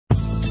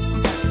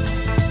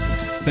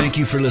Thank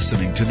you for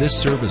listening to this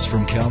service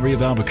from Calvary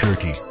of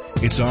Albuquerque.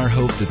 It's our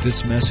hope that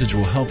this message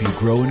will help you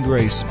grow in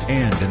grace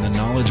and in the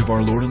knowledge of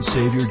our Lord and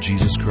Savior,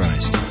 Jesus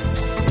Christ.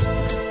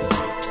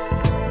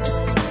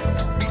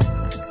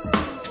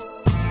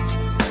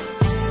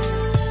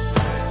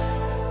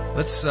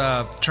 Let's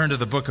turn to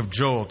the book of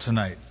Joel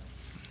tonight.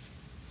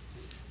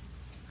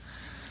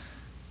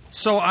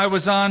 So I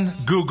was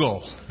on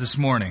Google this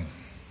morning,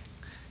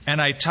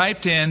 and I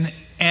typed in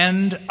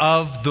 "end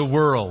of the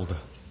world."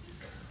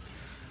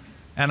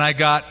 And I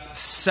got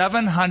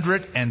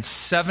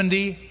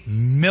 770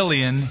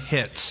 million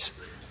hits.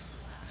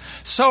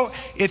 So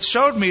it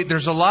showed me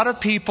there's a lot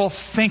of people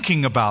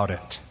thinking about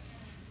it.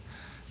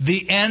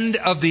 The end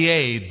of the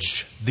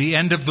age, the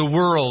end of the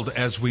world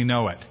as we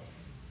know it.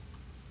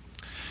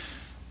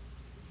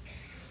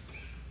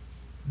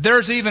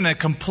 There's even a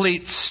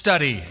complete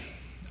study,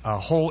 a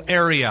whole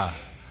area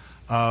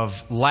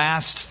of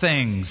last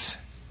things,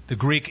 the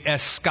Greek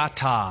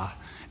eschatology,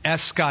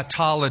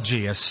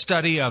 a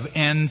study of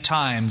end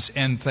times,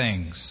 end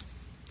things.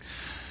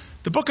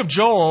 The book of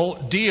Joel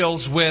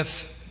deals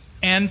with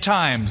end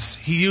times.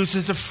 He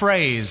uses a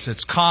phrase.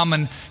 It's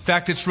common. In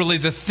fact, it's really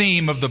the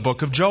theme of the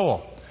book of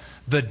Joel.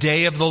 The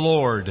day of the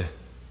Lord.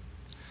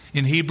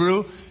 In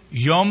Hebrew,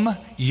 Yom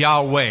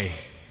Yahweh.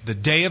 The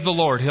day of the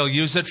Lord. He'll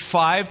use it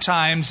 5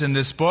 times in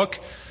this book.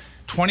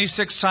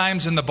 26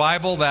 times in the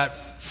Bible,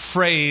 that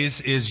phrase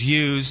is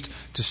used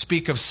to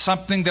speak of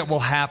something that will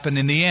happen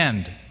in the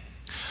end.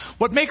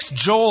 What makes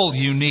Joel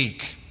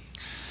unique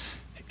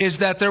is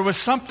that there was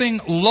something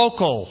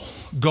local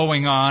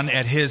going on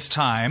at his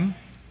time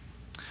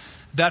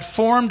that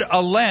formed a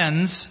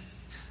lens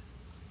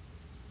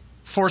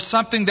for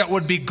something that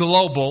would be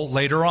global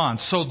later on.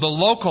 So the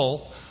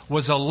local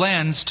was a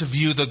lens to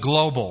view the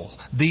global.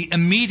 The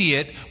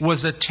immediate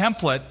was a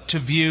template to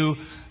view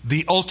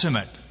the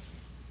ultimate.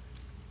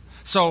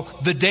 So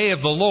the day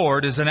of the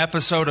Lord is an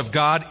episode of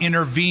God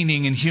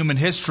intervening in human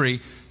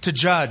history to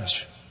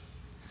judge.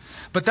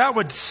 But that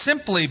would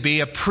simply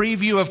be a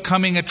preview of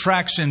coming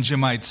attractions, you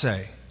might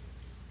say.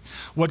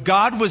 What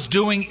God was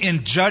doing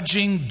in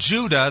judging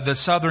Judah, the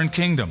southern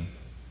kingdom,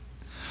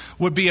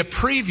 would be a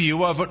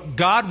preview of what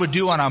God would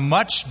do on a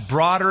much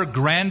broader,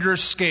 grander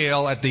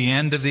scale at the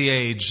end of the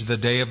age, the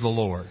day of the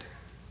Lord.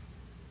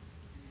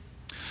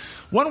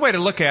 One way to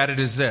look at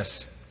it is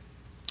this.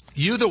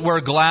 You that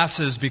wear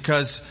glasses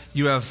because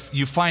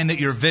you find that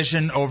your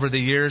vision over the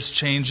years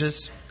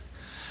changes.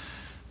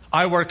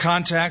 I wear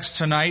contacts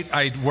tonight.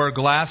 I wear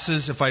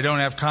glasses if I don't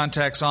have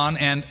contacts on.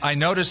 And I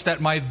noticed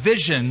that my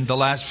vision the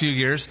last few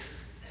years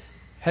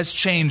has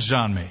changed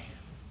on me.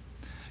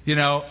 You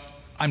know,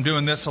 I'm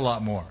doing this a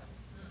lot more.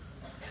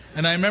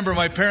 And I remember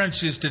my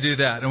parents used to do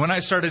that. And when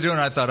I started doing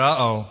it, I thought,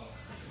 uh-oh,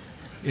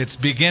 it's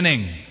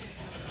beginning.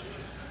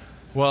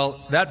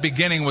 Well, that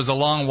beginning was a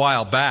long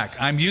while back.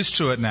 I'm used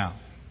to it now.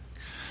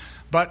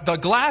 But the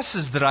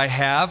glasses that I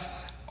have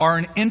are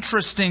an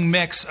interesting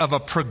mix of a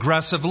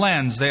progressive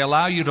lens. They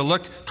allow you to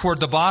look toward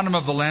the bottom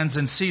of the lens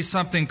and see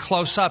something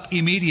close up,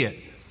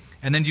 immediate.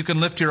 And then you can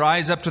lift your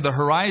eyes up to the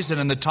horizon,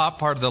 and the top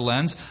part of the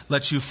lens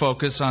lets you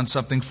focus on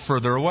something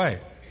further away.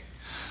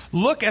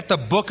 Look at the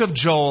book of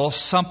Joel,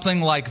 something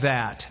like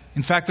that.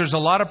 In fact, there's a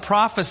lot of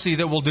prophecy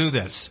that will do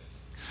this.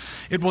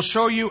 It will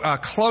show you a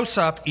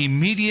close-up,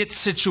 immediate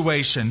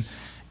situation,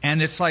 and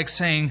it's like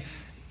saying,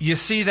 you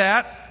see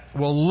that?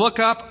 Well, look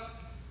up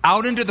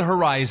out into the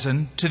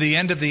horizon to the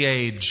end of the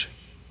age.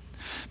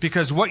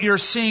 Because what you're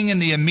seeing in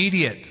the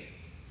immediate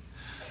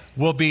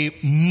will be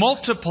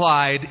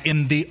multiplied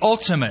in the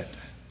ultimate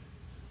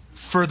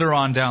further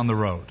on down the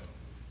road.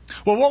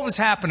 Well, what was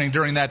happening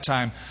during that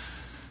time?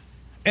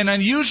 An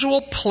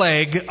unusual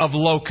plague of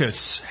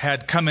locusts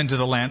had come into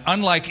the land,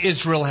 unlike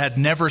Israel had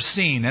never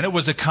seen. And it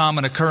was a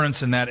common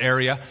occurrence in that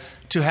area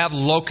to have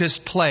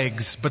locust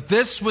plagues. But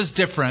this was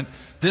different.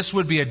 This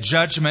would be a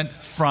judgment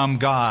from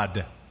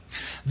God.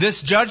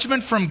 This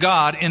judgment from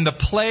God in the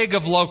plague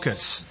of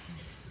locusts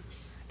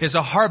is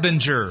a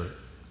harbinger,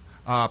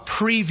 a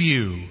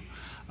preview,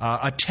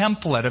 a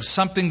template of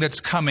something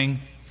that's coming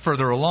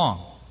further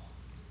along.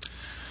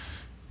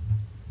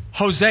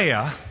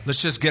 Hosea,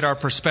 let's just get our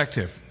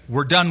perspective.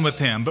 We're done with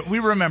him. But we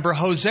remember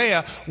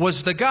Hosea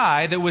was the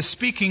guy that was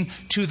speaking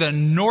to the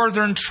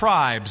northern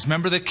tribes.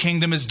 Remember, the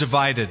kingdom is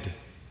divided.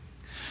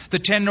 The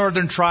 10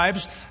 northern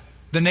tribes,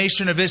 the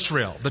nation of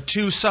Israel. The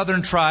 2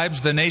 southern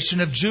tribes, the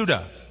nation of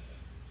Judah.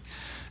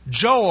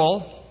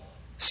 Joel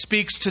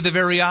speaks to the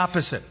very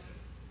opposite.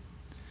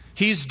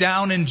 He's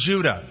down in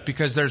Judah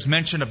because there's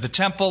mention of the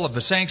temple, of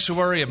the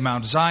sanctuary, of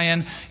Mount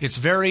Zion. It's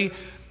very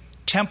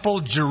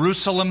temple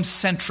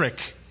Jerusalem-centric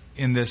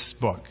in this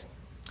book.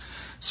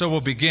 So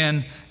we'll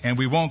begin, and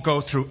we won't go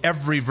through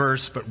every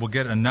verse, but we'll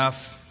get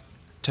enough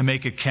to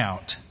make it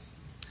count.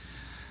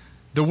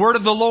 The word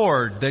of the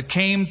Lord that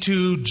came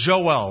to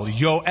Joel,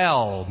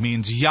 Yoel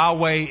means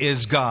Yahweh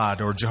is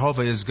God, or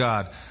Jehovah is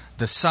God,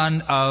 the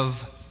son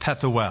of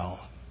Pethuel.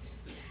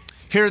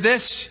 Hear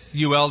this,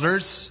 you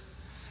elders,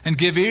 and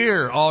give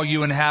ear, all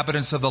you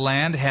inhabitants of the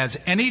land. Has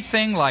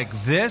anything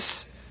like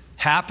this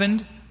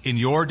happened in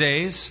your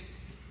days?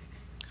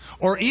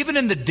 or even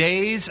in the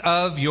days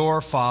of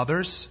your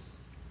fathers.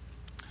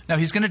 Now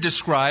he's going to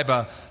describe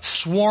a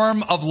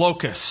swarm of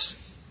locusts,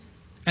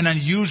 an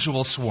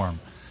unusual swarm.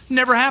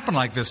 Never happened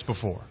like this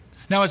before.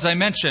 Now, as I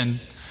mentioned,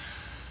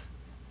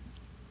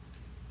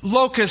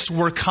 locusts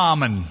were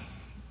common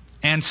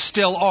and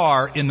still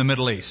are in the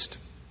Middle East.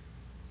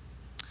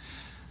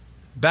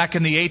 Back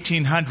in the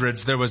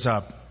 1800s, there was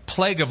a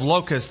plague of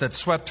locusts that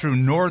swept through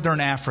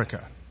northern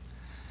Africa.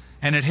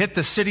 And it hit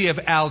the city of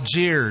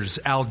Algiers,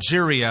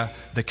 Algeria,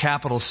 the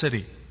capital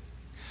city.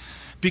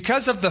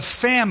 Because of the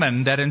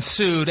famine that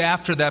ensued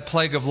after that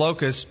plague of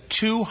locusts,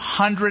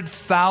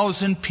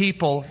 200,000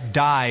 people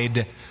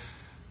died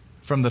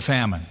from the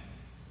famine.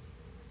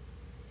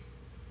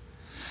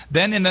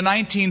 Then in the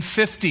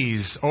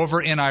 1950s,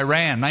 over in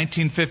Iran,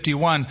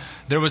 1951,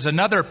 there was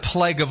another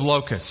plague of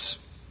locusts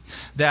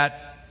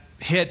that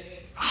hit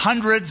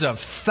hundreds of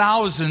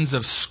thousands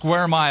of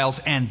square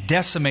miles and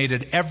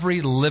decimated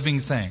every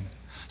living thing.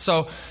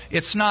 So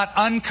it's not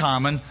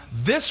uncommon.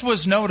 This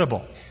was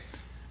notable.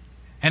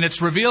 And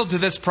it's revealed to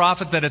this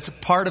prophet that it's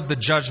part of the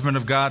judgment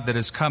of God that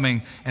is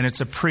coming, and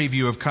it's a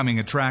preview of coming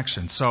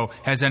attractions. So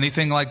has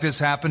anything like this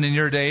happened in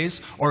your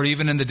days, or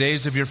even in the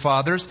days of your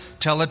fathers?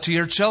 Tell it to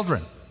your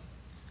children.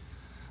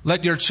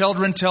 Let your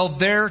children tell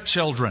their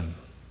children,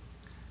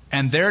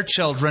 and their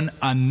children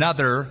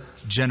another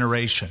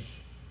generation.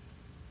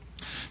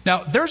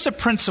 Now, there's a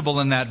principle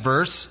in that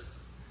verse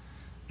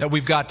that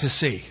we've got to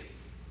see.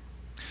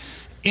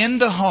 In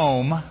the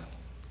home,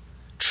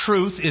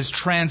 truth is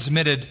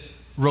transmitted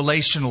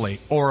relationally,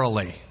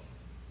 orally.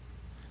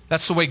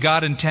 That's the way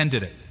God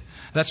intended it.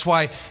 That's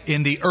why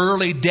in the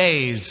early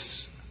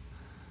days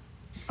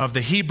of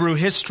the Hebrew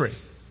history,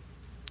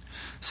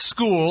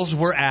 schools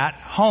were at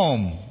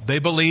home. They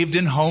believed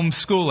in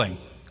homeschooling.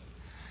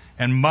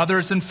 And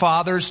mothers and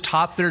fathers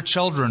taught their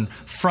children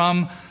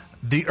from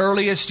the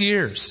earliest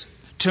years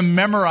to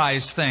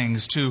memorize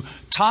things, to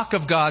talk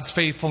of God's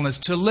faithfulness,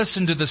 to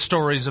listen to the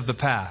stories of the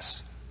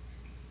past.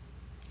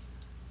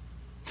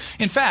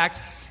 In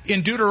fact,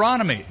 in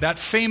Deuteronomy, that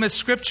famous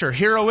scripture,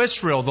 "Hear, O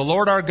Israel, the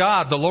Lord our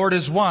God, the Lord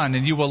is one,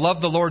 and you will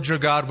love the Lord your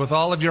God with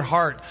all of your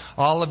heart,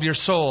 all of your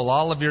soul,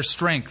 all of your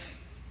strength."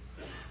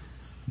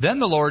 Then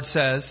the Lord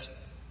says,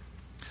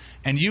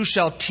 "And you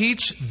shall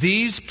teach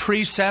these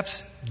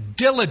precepts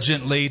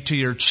diligently to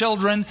your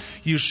children.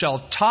 You shall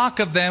talk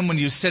of them when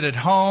you sit at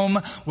home,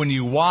 when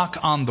you walk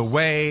on the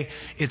way."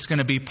 It's going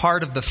to be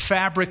part of the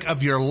fabric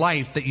of your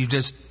life that you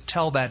just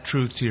tell that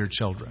truth to your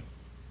children.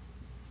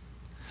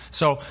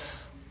 So,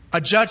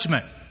 a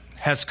judgment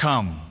has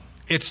come.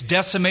 It's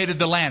decimated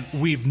the land.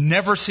 We've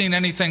never seen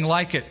anything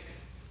like it.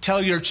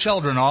 Tell your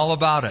children all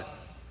about it.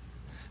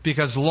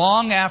 Because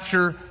long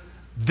after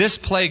this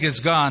plague is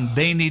gone,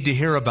 they need to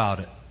hear about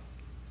it.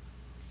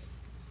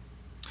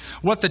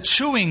 What the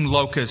chewing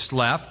locust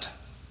left,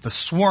 the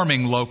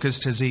swarming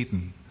locust has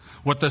eaten.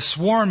 What the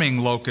swarming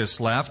locust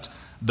left,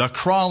 the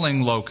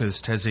crawling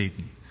locust has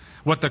eaten.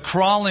 What the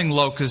crawling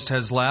locust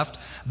has left,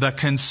 the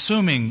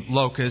consuming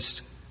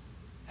locust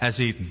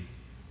has eaten.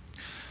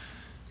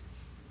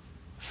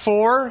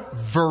 4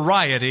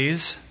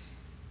 varieties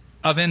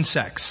of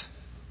insects.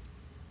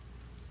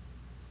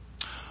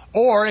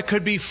 Or it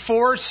could be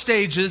 4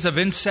 stages of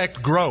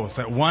insect growth.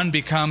 That one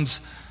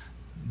becomes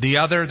the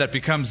other, that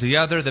becomes the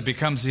other, that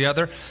becomes the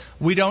other.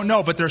 We don't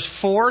know, but there's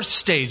 4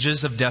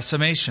 stages of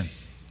decimation.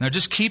 Now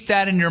just keep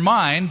that in your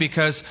mind,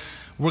 because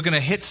we're going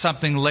to hit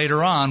something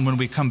later on when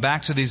we come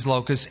back to these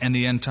locusts and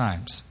the end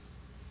times.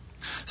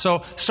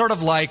 So sort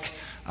of like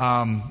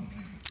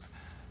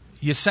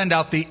you send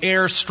out the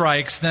air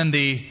strikes, then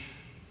the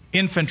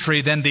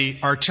infantry, then the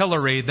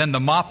artillery, then the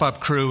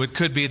mop-up crew. It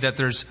could be that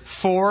there's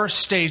 4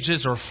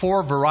 stages or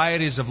 4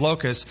 varieties of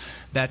locusts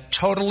that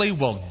totally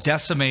will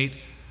decimate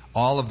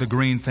all of the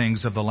green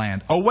things of the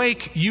land.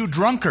 "Awake, you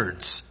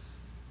drunkards,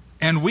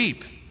 and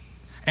weep,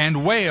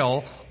 and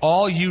wail,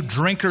 all you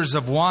drinkers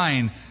of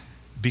wine,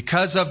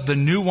 because of the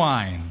new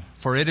wine,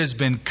 for it has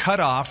been cut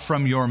off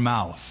from your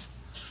mouth.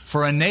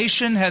 For a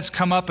nation has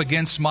come up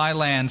against my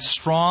land,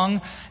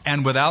 strong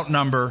and without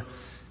number.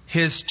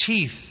 His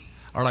teeth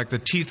are like the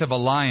teeth of a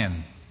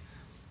lion,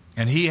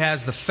 and he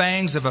has the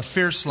fangs of a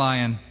fierce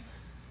lion.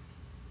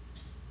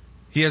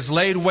 He has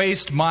laid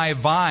waste my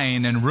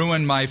vine and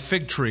ruined my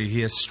fig tree.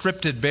 He has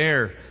stripped it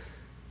bare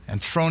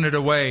and thrown it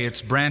away.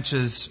 Its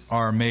branches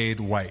are made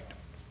white."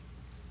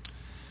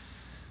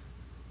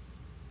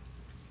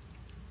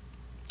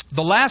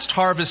 The last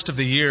harvest of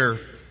the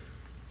year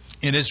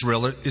in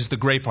Israel is the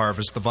grape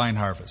harvest, the vine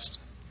harvest.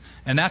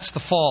 And that's the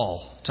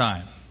fall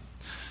time.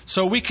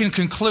 So we can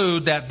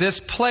conclude that this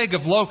plague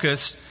of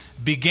locusts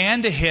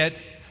began to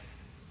hit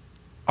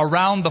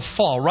around the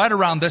fall, right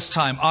around this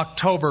time,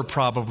 October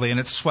probably, and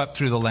it swept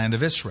through the land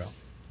of Israel.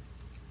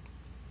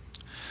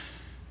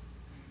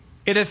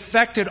 It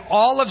affected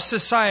all of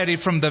society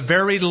from the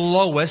very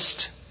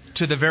lowest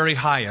to the very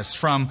highest,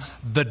 from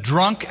the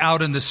drunk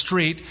out in the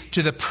street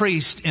to the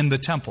priest in the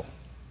temple.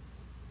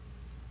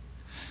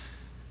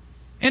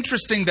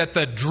 Interesting that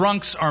the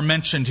drunks are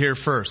mentioned here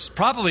first.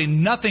 Probably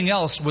nothing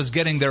else was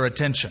getting their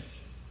attention.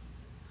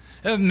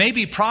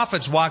 Maybe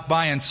prophets walked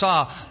by and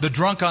saw the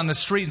drunk on the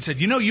street and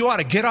said, you ought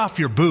to get off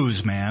your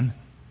booze, man.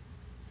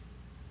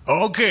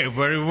 Okay,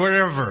 buddy,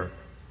 whatever.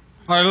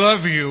 I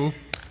love you.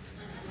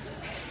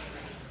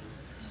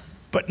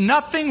 But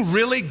nothing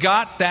really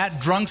got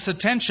that drunk's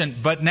attention.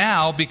 But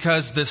now,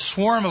 because the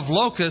swarm of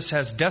locusts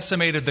has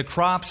decimated the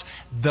crops,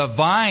 the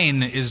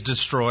vine is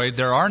destroyed.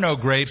 There are no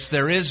grapes.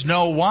 There is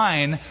no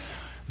wine.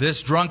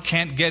 This drunk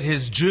can't get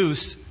his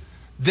juice.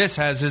 This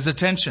has his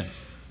attention.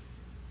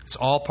 It's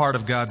all part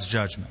of God's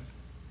judgment.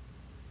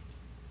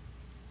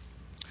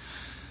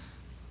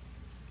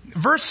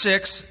 Verse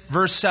 6,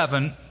 verse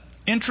 7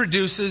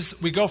 introduces,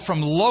 we go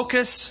from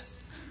locusts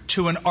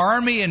to an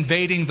army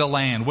invading the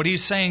land. What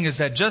he's saying is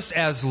that just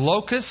as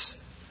locusts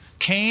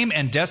came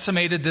and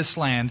decimated this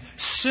land,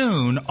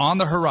 soon on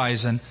the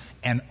horizon,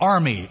 an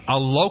army, a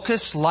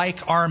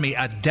locust-like army,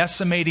 a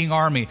decimating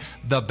army,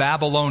 the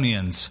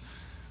Babylonians,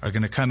 are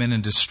going to come in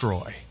and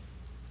destroy.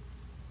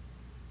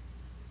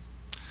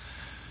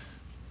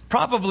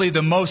 Probably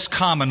the most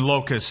common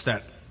locust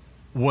that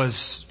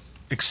was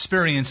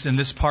experienced in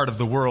this part of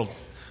the world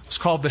was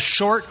called the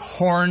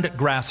short-horned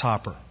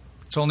grasshopper.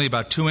 It's only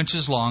about 2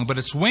 inches long, but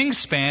its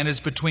wingspan is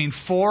between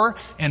 4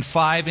 and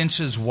 5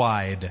 inches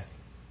wide.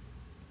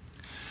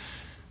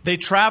 They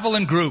travel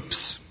in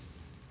groups,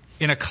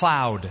 in a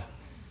cloud.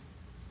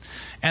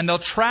 And they'll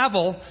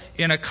travel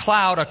in a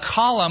cloud, a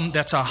column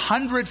that's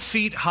 100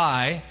 feet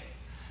high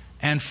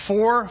and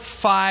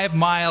 4-5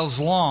 miles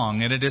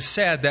long. And it is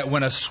said that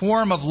when a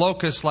swarm of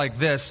locusts like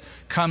this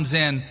comes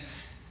in,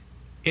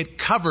 it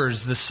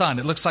covers the sun.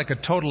 It looks like a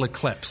total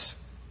eclipse.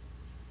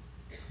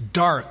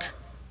 Dark.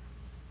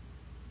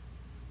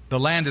 The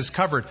land is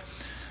covered.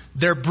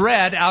 They're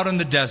bred out in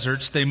the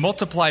deserts. They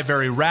multiply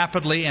very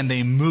rapidly and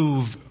they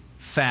move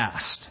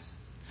fast.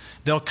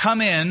 They'll come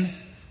in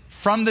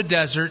from the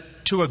desert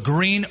to a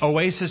green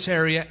oasis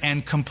area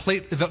and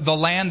complete the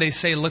land, they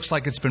say, looks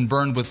like it's been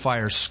burned with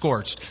fire,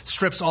 scorched.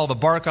 Strips all the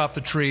bark off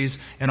the trees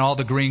and all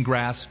the green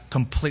grass,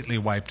 completely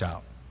wiped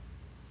out.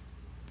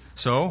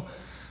 So,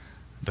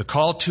 the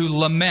call to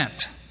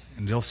lament.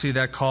 And you'll see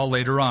that call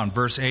later on,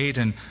 verse 8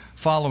 and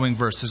following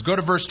verses. Go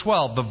to verse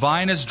 12. The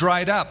vine is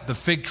dried up, the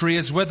fig tree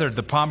is withered,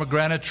 the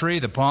pomegranate tree,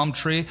 the palm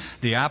tree,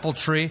 the apple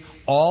tree,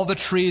 all the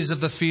trees of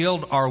the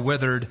field are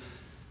withered.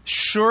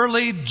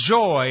 Surely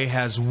joy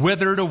has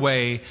withered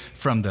away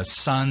from the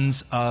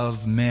sons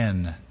of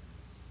men.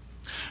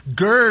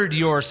 Gird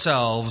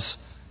yourselves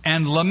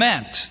and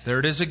lament. There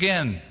it is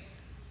again.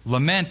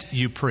 Lament,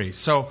 you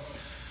priests. So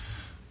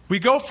we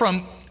go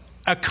from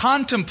a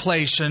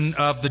contemplation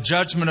of the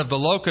judgment of the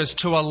locust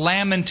to a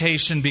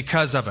lamentation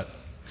because of it.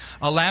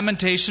 A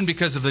lamentation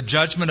because of the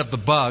judgment of the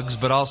bugs,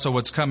 but also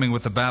what's coming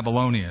with the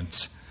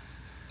Babylonians.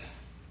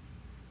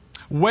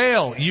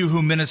 Wail, you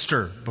who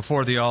minister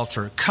before the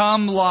altar.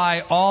 Come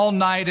lie all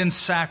night in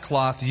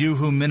sackcloth, you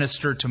who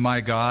minister to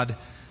my God.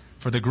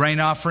 For the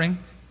grain offering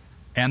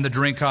and the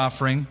drink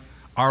offering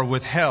are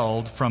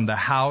withheld from the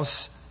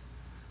house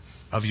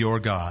of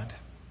your God.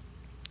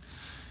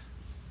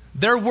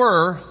 There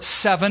were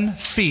 7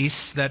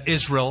 feasts that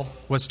Israel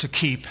was to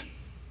keep.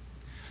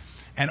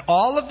 And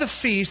all of the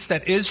feasts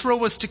that Israel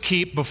was to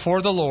keep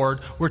before the Lord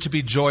were to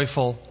be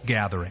joyful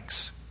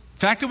gatherings. In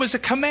fact, it was a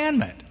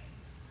commandment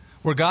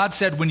where God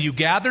said, when you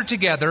gather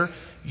together,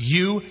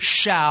 you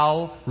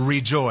shall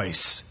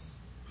rejoice.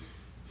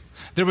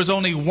 There was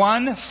only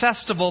one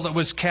festival that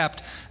was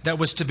kept that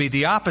was to be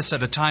the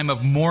opposite, a time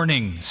of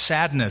mourning,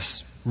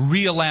 sadness,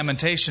 real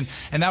lamentation.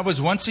 And that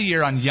was once a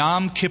year on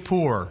Yom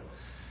Kippur.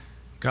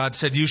 God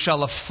said, you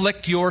shall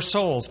afflict your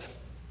souls.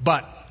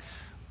 But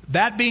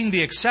that being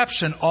the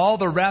exception, all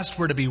the rest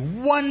were to be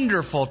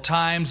wonderful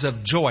times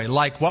of joy,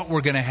 like what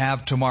we're going to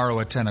have tomorrow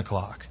at 10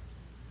 o'clock.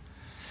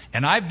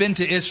 And I've been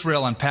to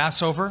Israel on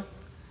Passover,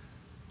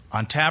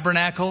 on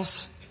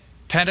Tabernacles,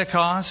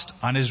 Pentecost,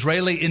 on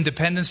Israeli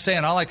Independence Day,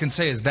 and all I can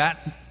say is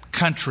that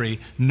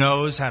country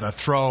knows how to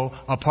throw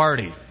a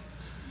party.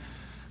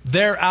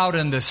 They're out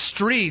in the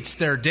streets,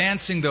 they're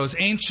dancing those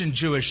ancient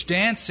Jewish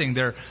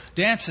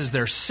dances,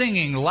 they're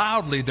singing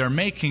loudly, they're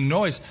making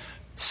noise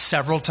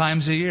several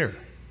times a year.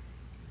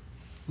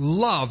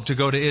 Love to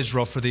go to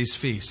Israel for these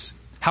feasts.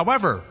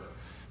 However,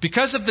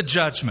 because of the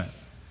judgment,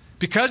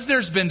 because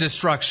there's been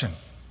destruction,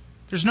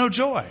 there's no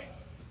joy.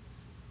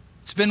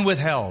 It's been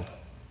withheld.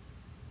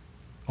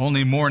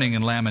 Only mourning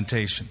and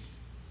lamentation.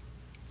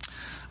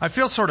 I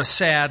feel sort of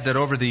sad that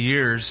over the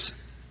years,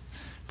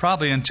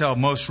 probably until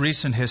most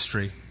recent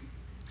history,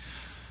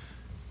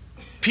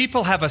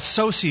 people have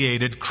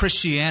associated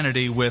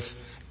Christianity with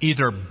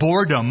either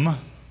boredom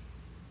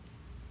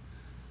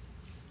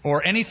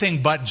or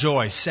anything but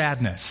joy,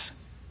 sadness.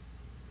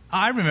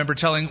 I remember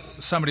telling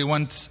somebody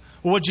once,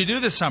 well, what'd you do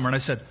this summer? And I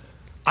said,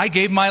 I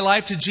gave my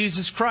life to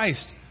Jesus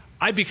Christ.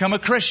 I become a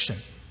Christian.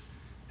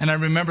 And I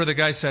remember the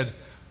guy said,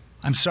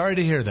 I'm sorry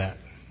to hear that.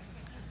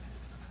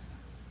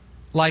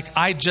 Like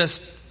I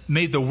just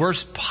made the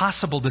worst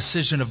possible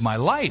decision of my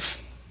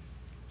life.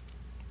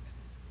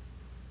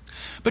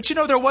 But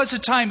there was a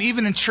time,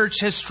 even in church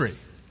history,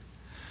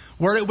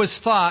 where it was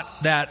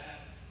thought that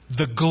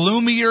the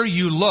gloomier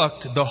you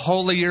looked, the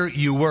holier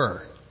you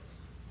were.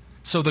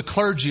 So the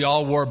clergy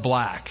all wore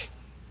black.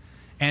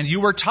 And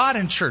you were taught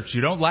in church,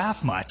 you don't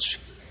laugh much.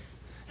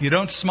 You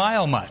don't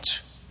smile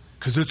much.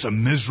 Because it's a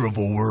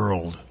miserable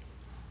world.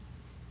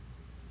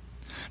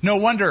 No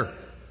wonder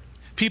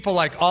people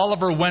like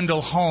Oliver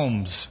Wendell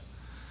Holmes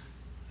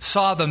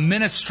saw the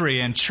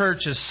ministry and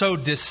church as so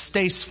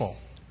distasteful.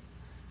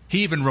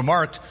 He even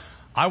remarked,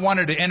 I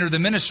wanted to enter the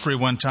ministry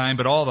one time,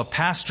 but all the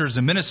pastors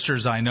and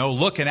ministers I know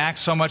look and act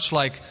so much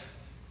like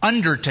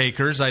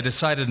undertakers, I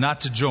decided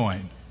not to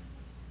join.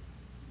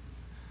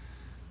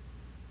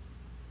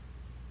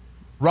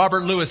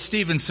 Robert Louis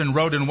Stevenson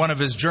wrote in one of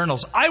his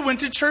journals, I went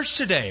to church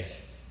today,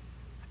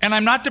 and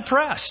I'm not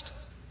depressed.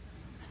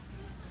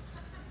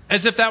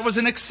 As if that was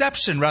an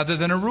exception rather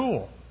than a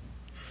rule.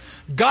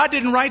 God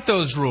didn't write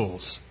those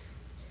rules.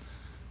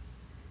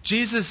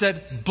 Jesus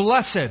said,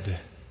 blessed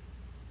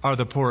are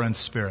the poor in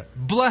spirit.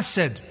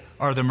 Blessed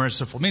are the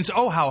merciful. It means,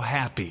 oh, how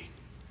happy.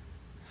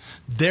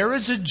 There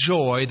is a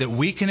joy that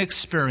we can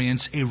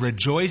experience, a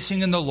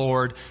rejoicing in the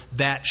Lord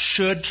that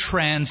should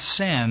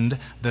transcend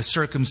the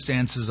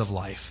circumstances of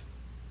life.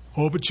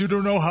 Oh, but you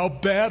don't know how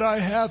bad I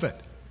have it.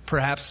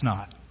 Perhaps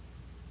not.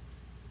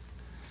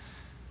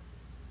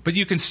 But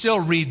you can still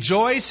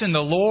rejoice in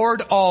the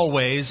Lord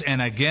always,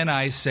 and again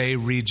I say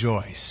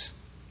rejoice.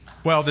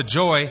 Well, the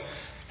joy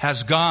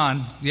has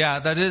gone. Yeah,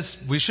 that is,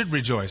 we should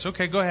rejoice.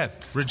 Okay, go ahead.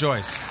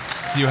 Rejoice.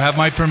 You have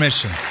my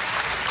permission.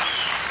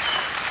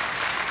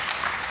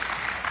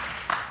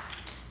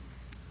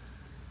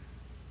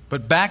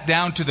 But back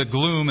down to the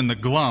gloom and the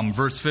glum,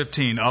 verse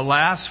 15.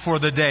 Alas for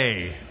the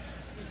day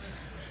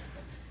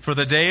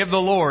of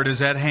the Lord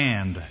is at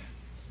hand.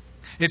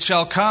 It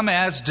shall come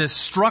as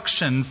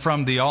destruction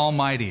from the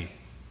Almighty.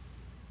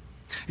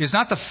 Is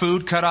not the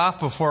food cut off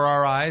before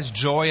our eyes,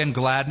 joy and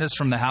gladness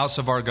from the house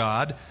of our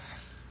God?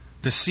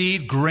 The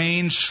seed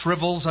grain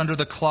shrivels under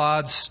the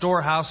clods,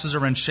 storehouses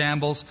are in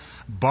shambles,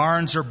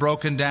 barns are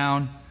broken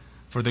down,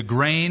 for the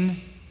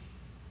grain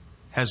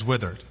has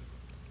withered.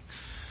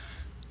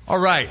 All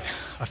right,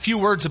 a few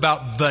words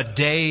about the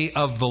day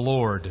of the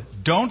Lord.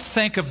 Don't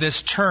think of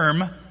this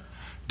term,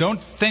 don't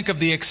think of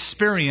the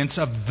experience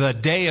of the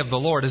day of the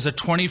Lord as a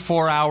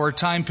 24-hour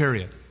time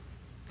period.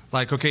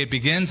 Like, okay, it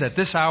begins at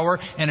this hour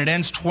and it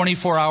ends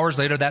 24 hours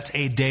later. That's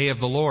a day of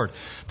the Lord.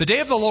 The day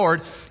of the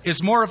Lord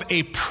is more of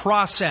a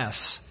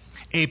process,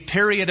 a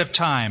period of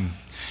time.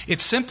 It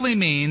simply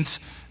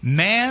means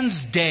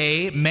man's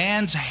day,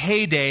 man's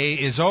heyday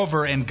is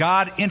over and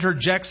God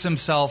interjects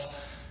himself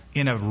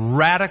in a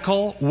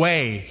radical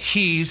way.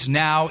 He's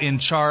now in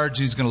charge.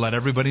 He's going to let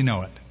everybody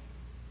know it.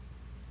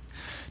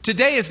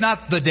 Today is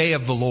not the day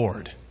of the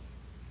Lord.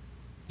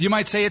 You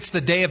might say it's the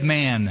day of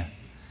man.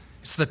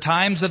 It's the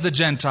times of the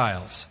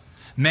Gentiles.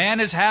 Man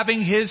is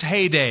having his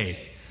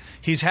heyday.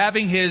 He's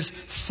having his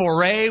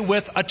foray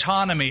with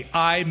autonomy.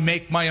 I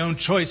make my own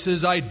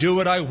choices. I do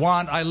what I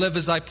want. I live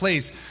as I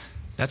please.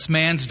 That's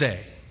man's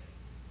day.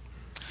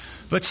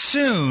 But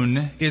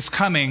soon is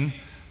coming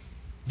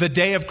the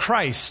day of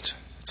Christ.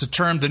 It's a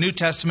term the New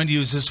Testament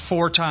uses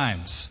 4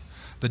 times.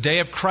 The day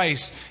of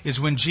Christ is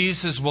when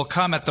Jesus will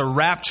come at the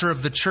rapture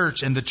of the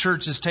church and the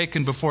church is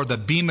taken before the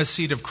bema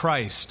seat of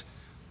Christ.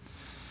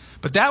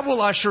 But that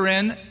will usher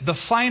in the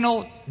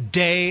final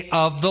day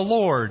of the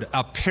Lord,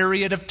 a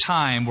period of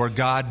time where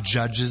God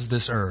judges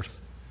this earth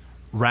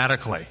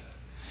radically.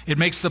 It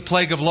makes the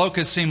plague of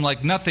locusts seem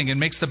like nothing. It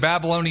makes the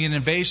Babylonian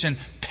invasion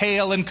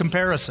pale in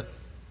comparison.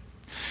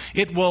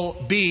 It will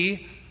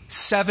be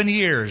 7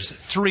 years,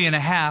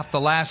 3.5, the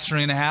last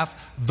 3.5,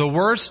 the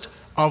worst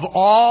of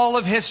all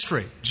of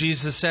history.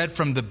 Jesus said,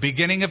 from the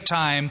beginning of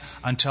time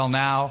until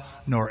now,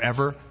 nor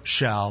ever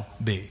shall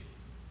be.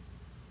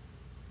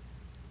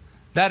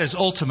 That is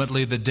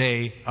ultimately the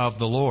day of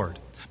the Lord.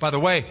 By the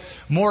way,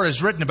 more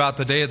is written about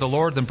the day of the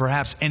Lord than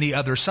perhaps any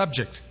other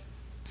subject.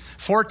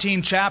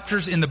 14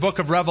 chapters in the book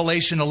of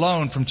Revelation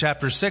alone, from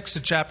chapter 6 to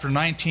chapter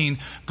 19,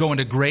 go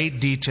into great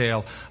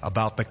detail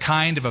about the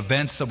kind of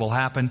events that will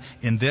happen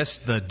in this,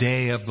 the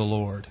day of the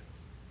Lord.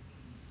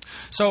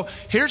 So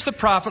here's the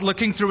prophet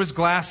looking through his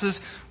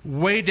glasses.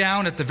 Way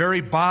down at the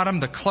very bottom,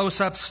 the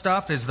close-up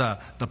stuff is the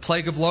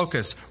plague of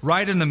locusts.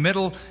 Right in the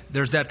middle,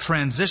 there's that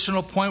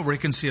transitional point where you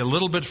can see a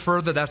little bit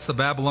further. That's the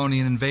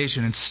Babylonian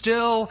invasion. And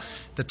still,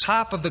 the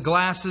top of the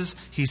glasses,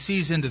 he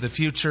sees into the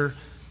future,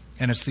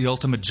 and it's the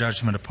ultimate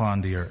judgment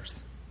upon the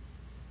earth.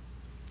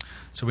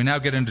 So we now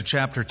get into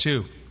chapter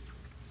 2.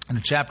 And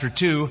in chapter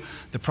 2,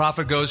 the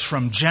prophet goes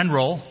from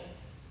general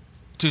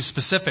to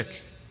specific.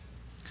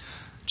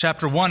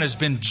 Chapter 1 has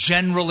been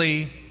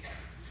generally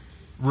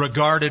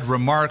regarded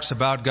remarks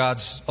about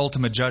God's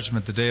ultimate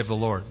judgment, the day of the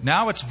Lord.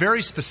 Now it's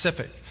very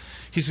specific.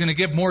 He's going to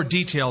give more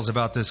details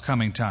about this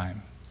coming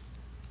time.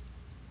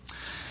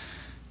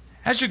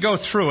 As you go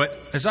through it,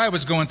 as I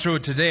was going through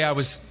it today, I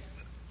was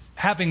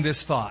having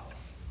this thought.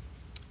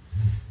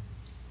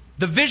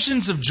 The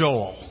visions of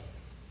Joel,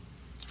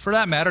 for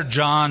that matter,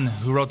 John,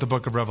 who wrote the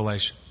book of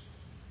Revelation.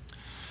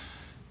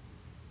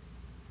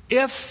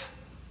 If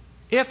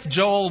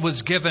Joel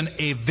was given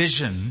a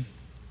vision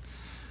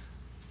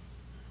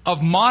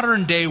of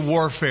modern day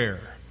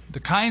warfare, the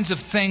kinds of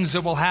things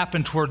that will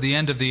happen toward the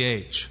end of the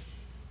age,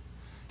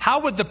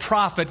 how would the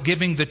prophet,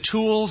 giving the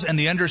tools and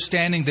the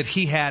understanding that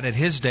he had at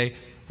his day,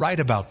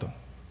 write about them?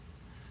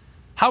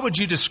 How would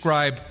you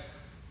describe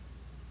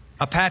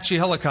Apache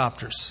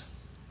helicopters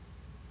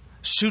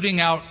shooting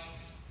out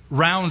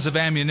rounds of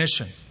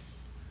ammunition,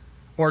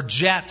 or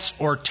jets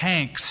or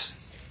tanks?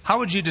 How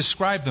would you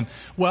describe them?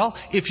 Well,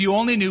 if you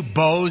only knew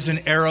bows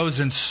and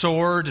arrows and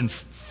sword and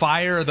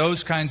fire,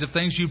 those kinds of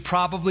things, you'd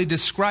probably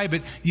describe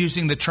it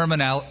using the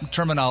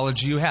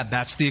terminology you had.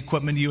 That's the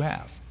equipment you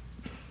have.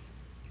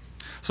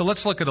 So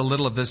let's look at a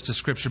little of this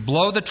description.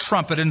 Blow the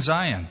trumpet in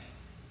Zion,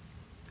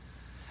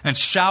 and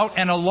shout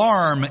an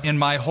alarm in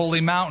my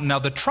holy mountain. Now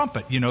the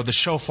trumpet, the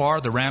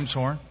shofar, the ram's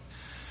horn,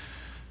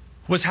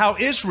 was how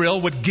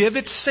Israel would give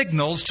its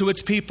signals to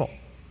its people.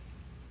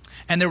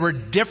 And there were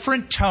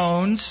different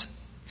tones,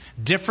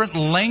 different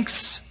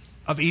lengths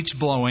of each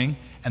blowing,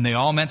 and they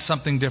all meant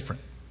something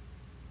different.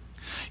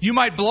 You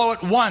might blow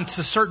it once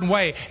a certain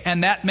way,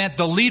 and that meant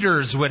the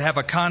leaders would have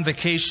a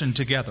convocation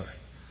together.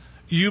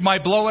 You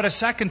might blow it a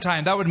second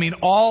time. That would mean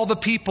all the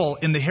people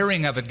in the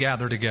hearing of it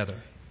gather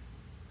together.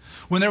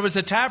 When there was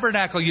a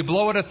tabernacle, you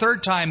blow it a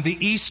third time,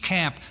 the east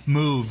camp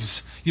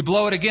moves. You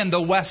blow it again,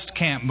 the west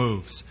camp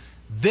moves.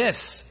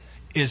 This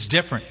is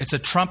different. It's a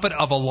trumpet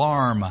of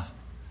alarm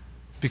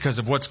because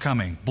of what's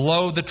coming.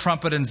 Blow the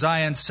trumpet in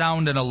Zion,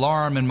 sound an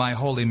alarm in my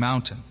holy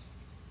mountain.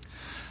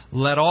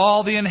 Let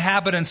all the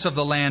inhabitants of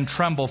the land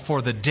tremble,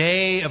 for the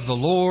day of the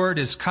Lord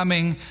is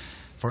coming,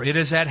 for it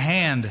is at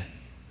hand,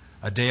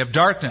 a day of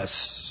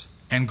darkness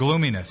and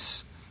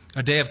gloominess,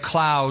 a day of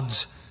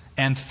clouds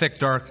and thick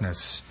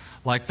darkness,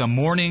 like the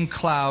morning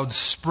clouds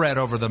spread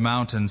over the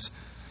mountains.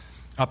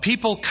 A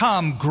people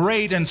come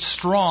great and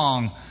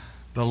strong,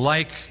 the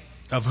like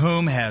of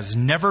whom has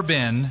never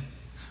been,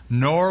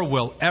 nor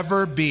will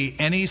ever be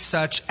any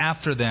such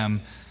after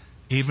them,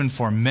 even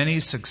for many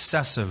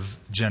successive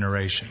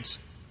generations.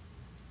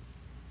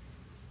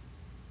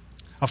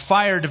 A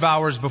fire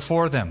devours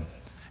before them,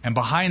 and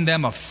behind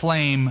them a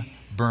flame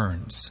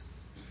burns.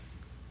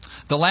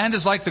 The land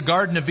is like the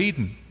Garden of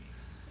Eden,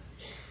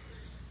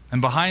 and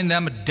behind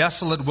them a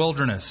desolate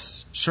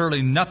wilderness.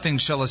 Surely nothing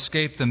shall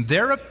escape them.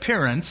 Their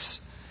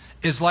appearance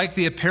is like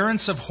the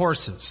appearance of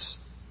horses,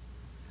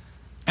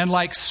 and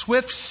like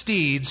swift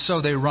steeds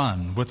so they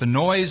run. With a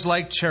noise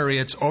like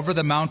chariots, over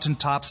the mountain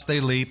tops they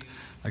leap,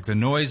 like the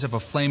noise of a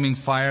flaming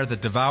fire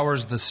that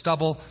devours the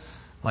stubble,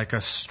 like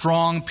a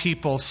strong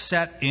people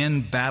set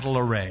in battle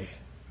array.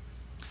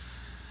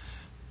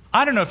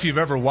 I don't know if you've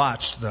ever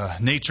watched the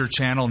Nature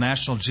Channel,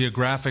 National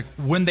Geographic,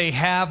 when they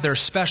have their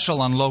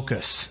special on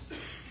locusts.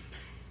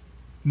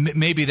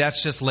 Maybe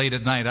that's just late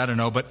at night, I don't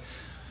know. But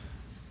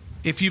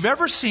if you've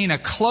ever seen a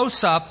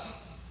close-up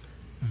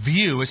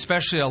view,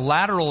 especially a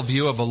lateral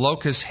view of a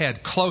locust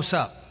head close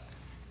up,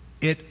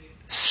 it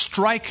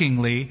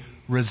strikingly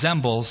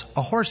resembles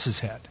a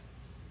horse's head.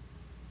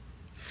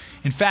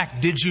 In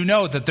fact, did you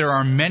know that there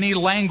are many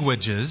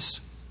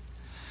languages,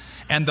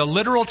 and the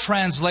literal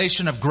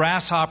translation of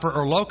grasshopper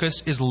or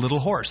locust is little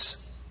horse?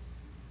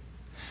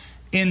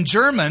 In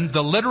German,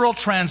 the literal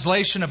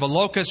translation of a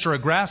locust or a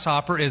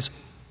grasshopper is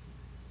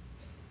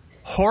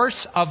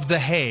horse of the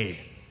hay.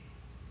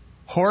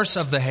 Horse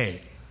of the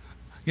hay.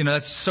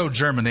 That's so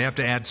German. They have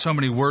to add so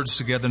many words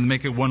together and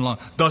make it one long.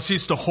 Das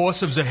ist the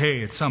horse of the hay.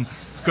 It's some...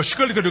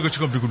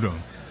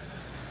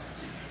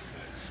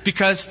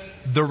 Because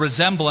the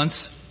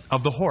resemblance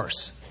of the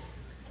horse.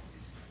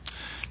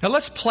 Now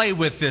let's play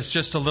with this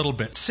just a little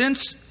bit.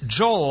 Since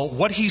Joel,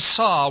 what he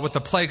saw with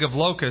the plague of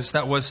locusts,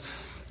 that was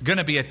going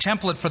to be a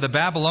template for the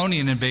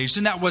Babylonian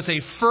invasion, that was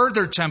a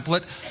further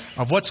template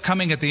of what's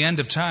coming at the end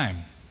of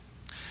time.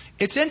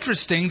 It's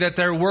interesting that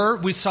there were,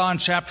 we saw in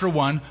chapter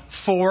 1,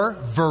 4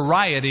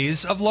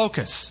 varieties of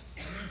locusts.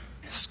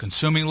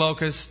 Consuming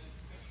locusts,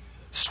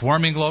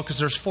 swarming locusts,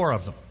 there's 4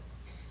 of them.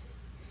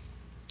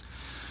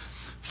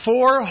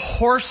 4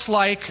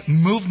 horse-like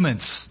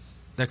movements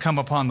that come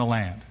upon the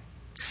land.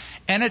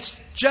 And it's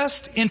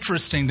just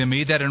interesting to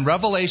me that in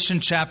Revelation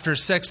chapter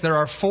 6, there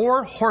are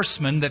 4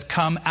 horsemen that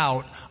come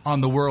out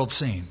on the world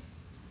scene.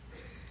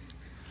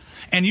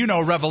 And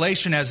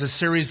Revelation has a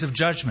series of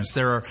judgments.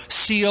 There are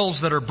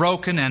seals that are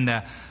broken, and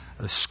the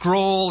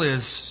scroll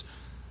is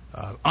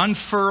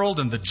unfurled,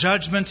 and the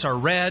judgments are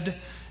read.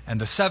 And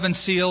the 7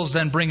 seals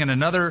then bring in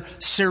another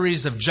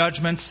series of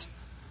judgments,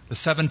 the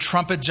 7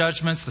 trumpet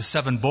judgments, the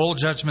 7 bowl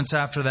judgments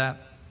after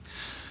that.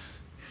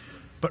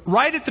 But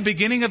right at the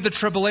beginning of the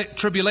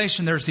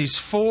tribulation, there's these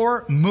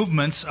 4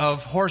 movements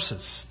of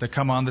horses that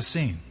come on the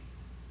scene.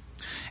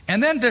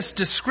 And then this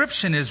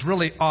description is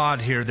really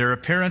odd here. Their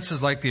appearance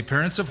is like the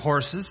appearance of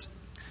horses,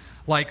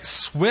 like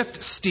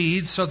swift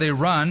steeds, so they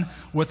run.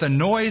 With a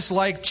noise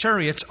like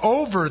chariots,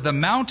 over the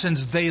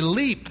mountains they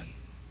leap,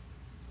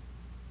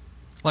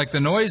 like the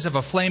noise of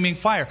a flaming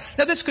fire.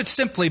 Now this could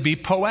simply be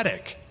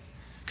poetic.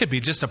 It could be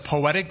just a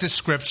poetic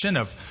description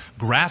of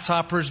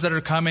grasshoppers that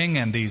are coming,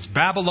 and these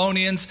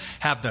Babylonians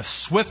have the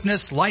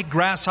swiftness like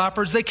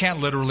grasshoppers. They can't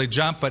literally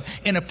jump, but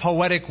in a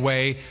poetic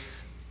way,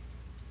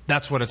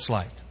 That's what it's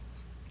like.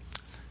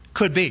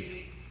 Could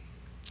be.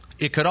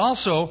 It could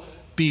also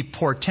be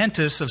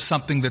portentous of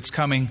something that's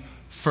coming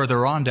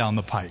further on down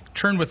the pike.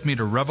 Turn with me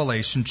to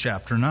Revelation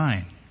chapter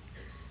 9.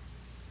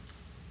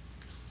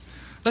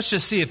 Let's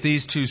just see if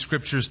these two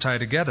scriptures tie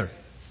together.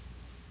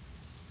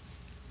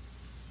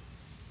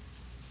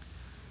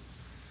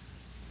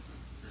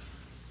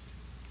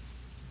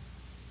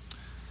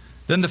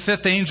 Then the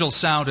fifth angel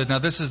sounded. Now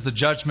this is the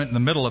judgment in the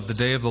middle of the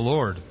day of the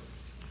Lord.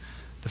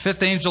 The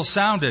fifth angel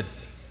sounded,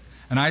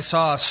 and I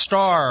saw a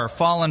star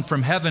fallen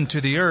from heaven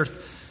to the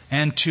earth,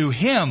 and to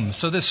him,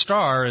 so this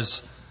star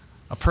is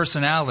a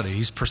personality,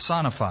 he's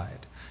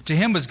personified. To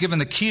him was given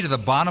the key to the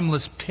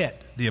bottomless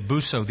pit, the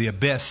abuso, the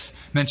abyss,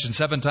 mentioned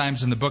 7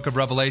 times in the book of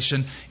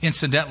Revelation.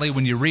 Incidentally,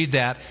 when you read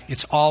that,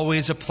 it's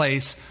always a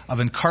place of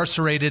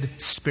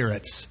incarcerated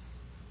spirits.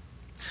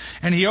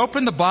 And he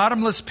opened the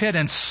bottomless pit,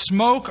 and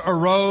smoke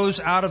arose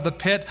out of the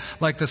pit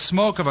like the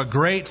smoke of a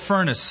great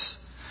furnace.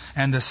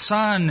 And the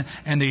sun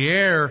and the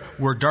air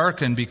were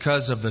darkened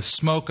because of the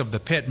smoke of the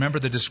pit. Remember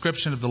the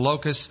description of the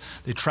locusts?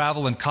 They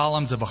travel in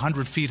columns of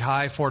 100 feet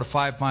high, 4 to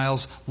 5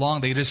 miles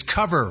long. They just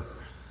cover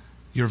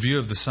your view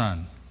of the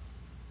sun.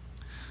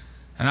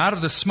 And out of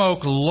the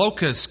smoke,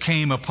 locusts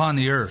came upon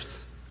the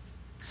earth.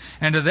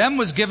 And to them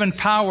was given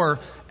power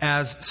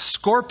as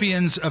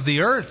scorpions of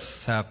the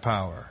earth have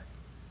power.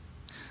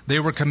 They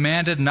were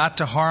commanded not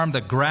to harm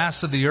the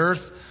grass of the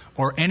earth,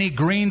 or any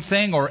green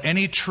thing, or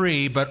any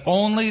tree, but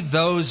only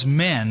those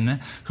men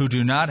who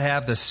do not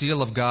have the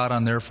seal of God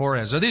on their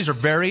foreheads. So these are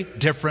very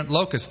different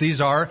locusts.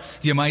 These are,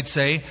 you might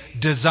say,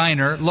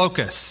 designer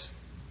locusts.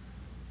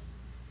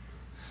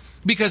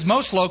 Because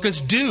most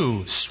locusts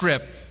do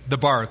strip the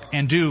bark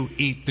and do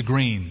eat the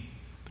green,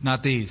 but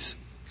not these.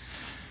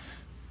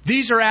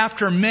 These are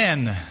after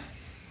men.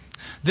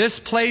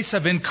 This place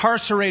of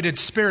incarcerated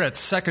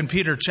spirits, 2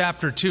 Peter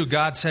chapter 2,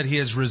 God said He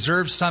has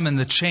reserved some in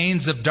the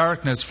chains of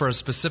darkness for a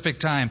specific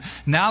time.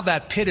 Now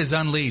that pit is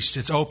unleashed,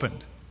 it's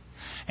opened.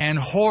 And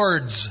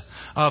hordes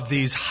of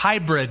these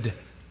hybrid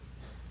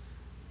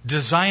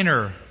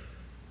designer,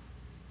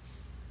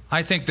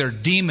 I think they're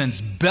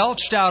demons,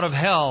 belched out of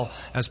hell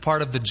as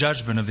part of the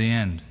judgment of the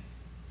end.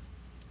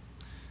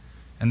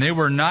 And they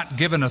were not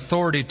given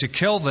authority to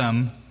kill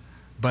them,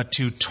 but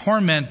to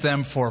torment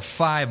them for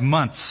 5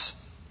 months.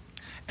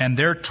 And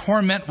their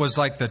torment was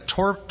like the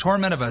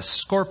torment of a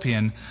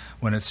scorpion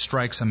when it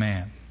strikes a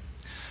man.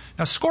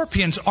 Now,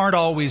 scorpions aren't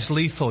always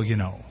lethal, you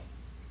know.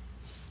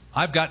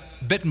 I've got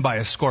bitten by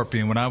a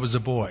scorpion when I was a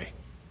boy.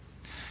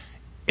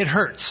 It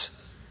hurts.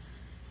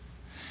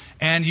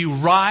 And you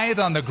writhe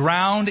on the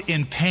ground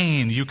in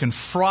pain. You can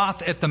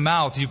froth at the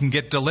mouth. You can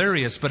get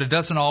delirious, but it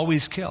doesn't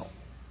always kill.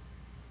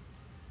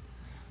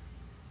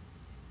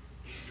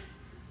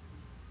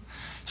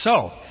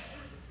 So,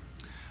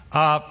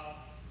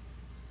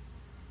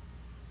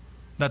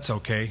 that's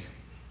okay.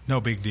 No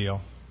big deal.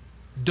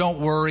 Don't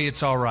worry,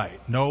 it's all right.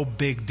 No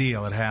big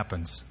deal, it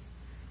happens.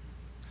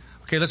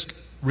 Okay, let's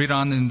read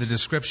on in the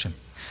description.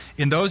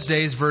 In those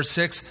days, verse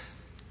 6,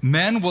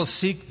 men will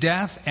seek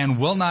death and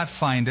will not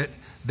find it.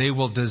 They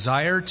will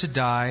desire to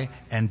die,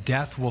 and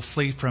death will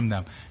flee from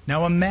them.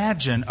 Now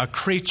imagine a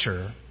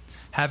creature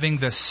having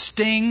the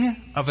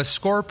sting of a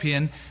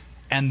scorpion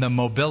and the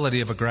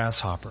mobility of a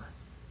grasshopper.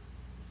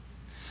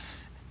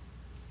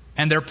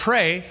 And their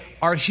prey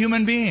are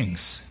human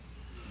beings,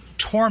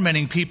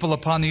 tormenting people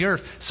upon the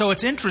earth. So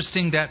it's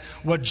interesting that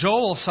what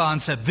Joel saw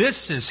and said,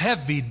 this is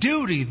heavy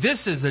duty,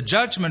 this is a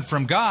judgment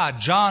from God.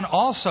 John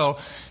also,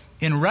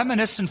 in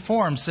reminiscent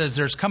form, says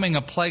there's coming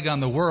a plague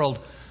on the world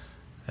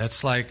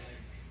that's like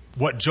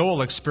what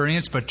Joel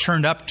experienced, but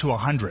turned up to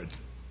 100.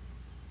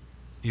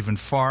 Even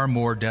far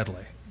more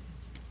deadly.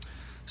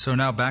 So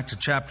now back to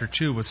chapter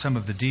 2 with some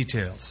of the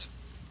details.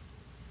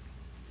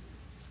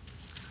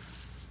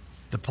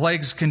 The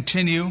plagues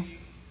continue.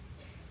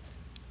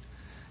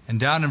 And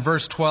down in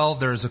verse 12,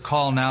 there is a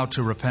call now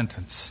to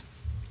repentance.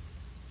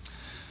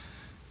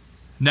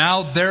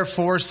 Now,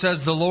 therefore,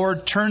 says the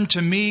Lord, turn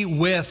to me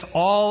with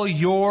all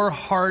your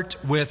heart,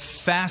 with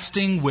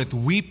fasting, with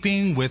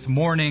weeping, with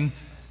mourning.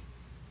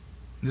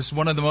 This is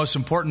one of the most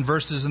important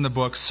verses in the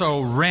book.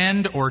 So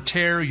rend or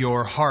tear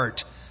your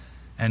heart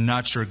and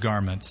not your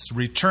garments.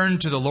 Return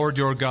to the Lord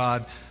your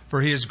God,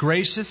 for He is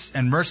gracious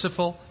and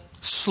merciful,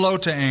 slow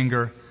to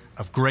anger,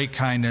 of great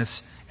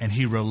kindness, and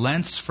He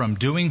relents from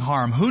doing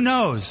harm. Who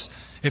knows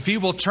if He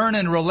will turn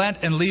and relent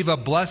and leave a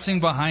blessing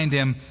behind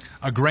Him,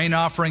 a grain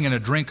offering and a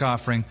drink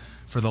offering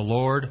for the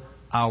Lord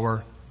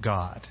our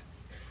God.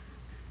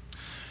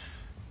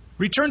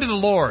 Return to the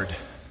Lord,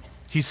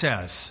 He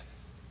says.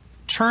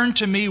 Turn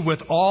to me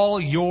with all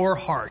your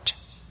heart.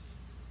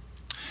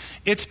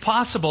 It's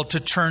possible to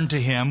turn to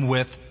Him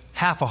with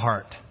half a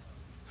heart,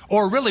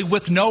 or really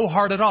with no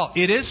heart at all.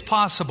 It is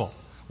possible.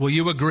 Will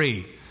you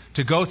agree?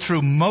 To go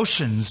through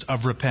motions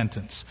of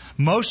repentance,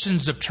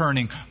 motions of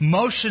turning,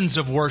 motions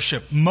of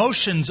worship,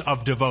 motions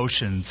of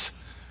devotions,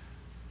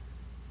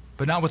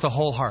 but not with a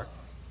whole heart.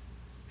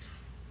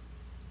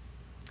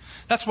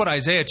 That's what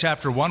Isaiah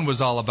chapter 1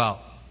 was all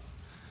about.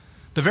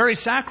 The very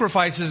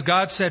sacrifices,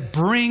 God said,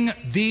 bring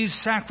these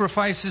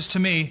sacrifices to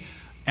me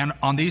and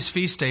on these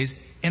feast days.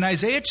 In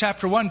Isaiah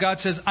chapter 1, God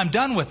says, I'm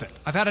done with it.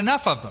 I've had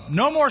enough of them.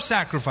 No more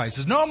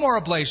sacrifices, no more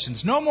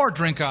oblations, no more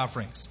drink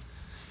offerings.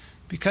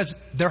 Because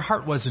their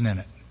heart wasn't in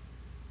it.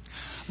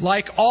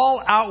 Like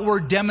all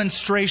outward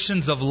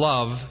demonstrations of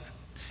love,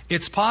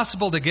 it's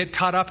possible to get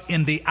caught up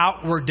in the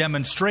outward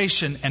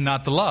demonstration and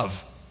not the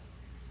love.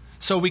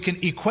 So we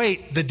can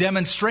equate the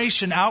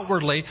demonstration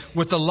outwardly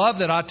with the love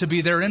that ought to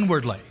be there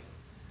inwardly.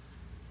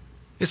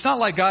 It's not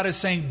like God is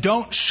saying,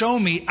 don't show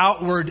me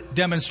outward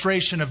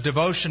demonstration of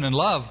devotion and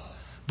love,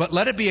 but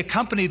let it be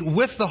accompanied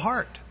with the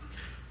heart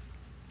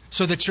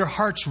so that your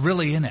heart's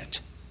really in it.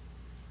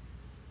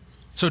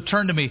 So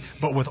turn to me,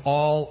 but with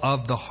all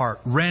of the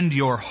heart. Rend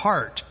your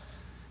heart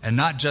and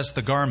not just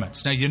the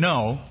garments. Now, you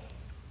know,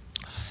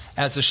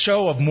 as a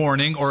show of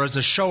mourning or as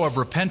a show of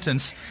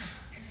repentance,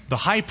 the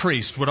high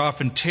priest would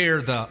often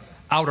tear the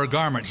outer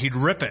garment. He'd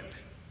rip it.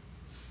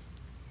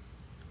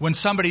 When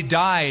somebody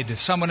died,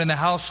 someone in the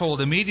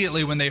household,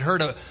 immediately when they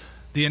heard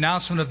the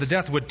announcement of the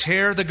death, would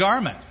tear the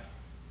garment.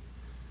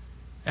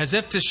 As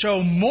if to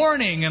show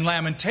mourning and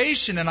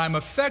lamentation, and I'm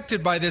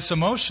affected by this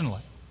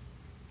emotionally.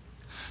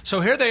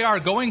 So here they are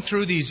going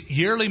through these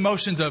yearly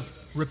motions of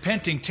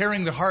repenting,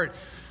 tearing the heart,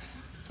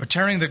 or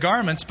tearing the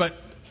garments, but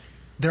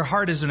their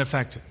heart isn't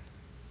affected.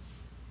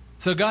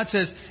 So God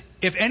says,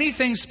 if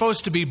anything's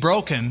supposed to be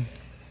broken,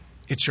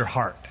 it's your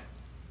heart.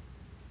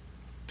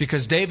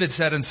 Because David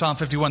said in Psalm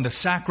 51, the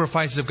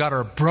sacrifices of God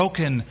are a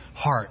broken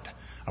heart,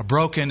 a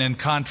broken and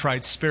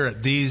contrite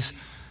spirit. These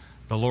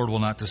the Lord will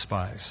not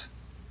despise.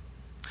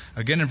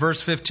 Again in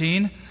verse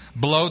 15,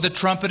 blow the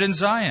trumpet in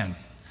Zion.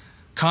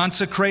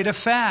 Consecrate a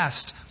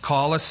fast.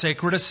 Call a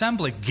sacred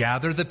assembly.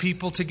 Gather the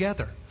people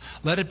together.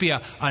 Let it be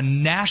a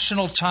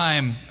national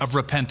time of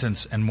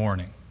repentance and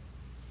mourning.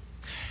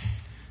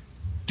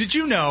 Did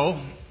you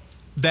know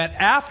that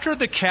after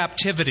the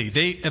captivity,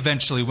 they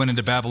eventually went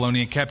into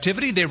Babylonian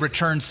captivity, they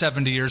returned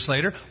 70 years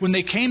later. When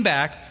they came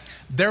back,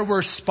 there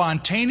were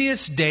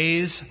spontaneous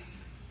days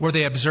where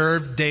they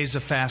observed days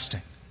of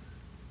fasting.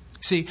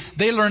 See,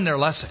 they learned their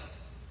lesson.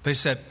 They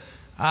said,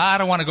 I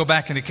don't want to go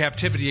back into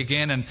captivity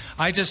again, and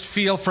I just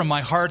feel from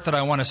my heart that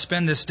I want to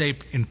spend this day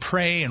in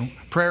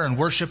prayer and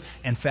worship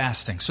and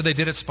fasting. So they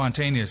did it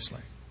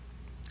spontaneously.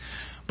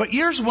 But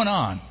years went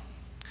on.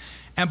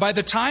 And by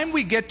the time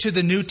we get to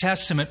the New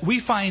Testament, we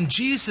find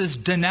Jesus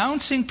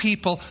denouncing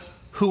people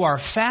who are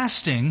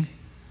fasting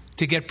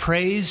to get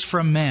praise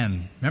from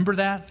men. Remember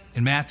that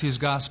in Matthew's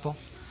Gospel?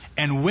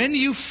 And when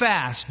you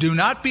fast, do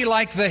not be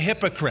like the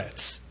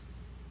hypocrites.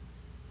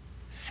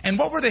 And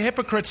what were the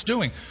hypocrites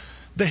doing?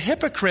 The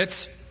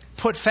hypocrites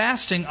put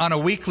fasting on a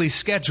weekly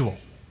schedule.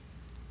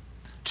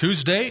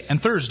 Tuesday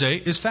and Thursday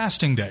is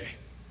fasting day.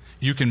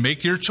 You can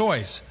make your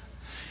choice.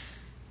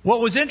 What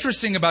was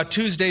interesting about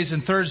Tuesdays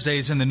and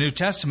Thursdays in the New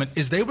Testament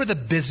is they were the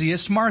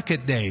busiest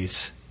market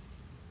days.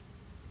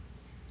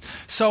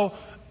 So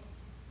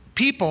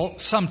people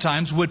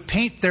sometimes would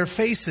paint their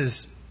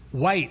faces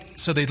white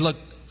so they'd look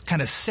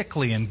kind of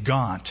sickly and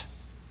gaunt.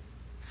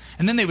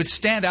 And then they would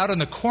stand out in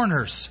the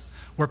corners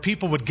where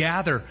people would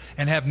gather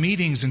and have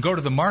meetings and go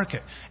to the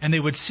market. And they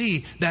would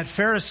see that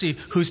Pharisee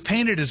who's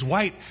painted his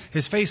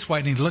face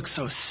white, and he looks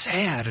so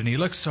sad and he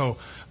looks so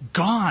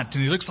gaunt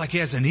and he looks like he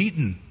hasn't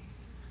eaten.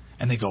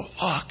 And they go,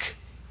 look,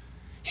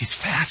 he's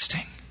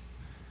fasting.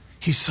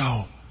 He's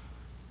so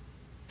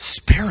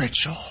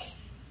spiritual.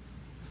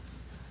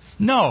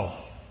 No,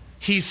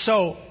 he's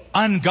so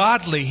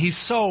ungodly. He's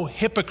so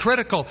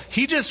hypocritical.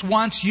 He just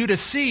wants you to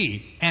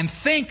see and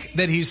think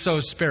that he's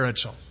so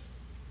spiritual.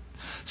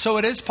 So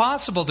it is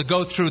possible to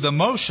go through the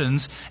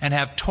motions and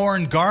have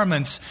torn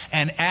garments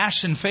and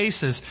ashen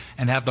faces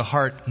and have the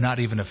heart not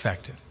even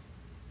affected.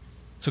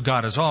 So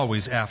God is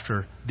always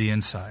after the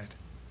inside.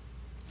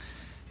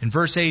 In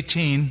verse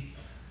 18,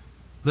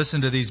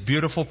 listen to these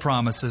beautiful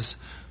promises.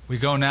 We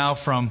go now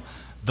from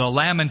the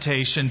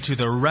lamentation to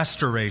the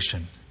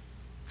restoration.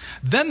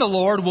 Then the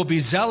Lord will be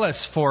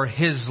zealous for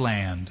His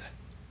land.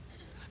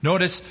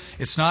 Notice,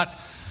 it's not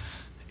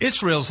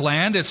Israel's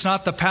land, it's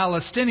not the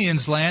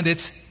Palestinians' land,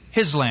 it's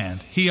His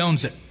land. He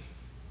owns it.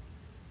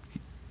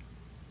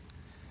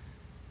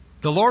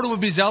 The Lord will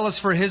be zealous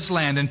for His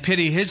land and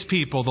pity His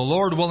people. The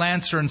Lord will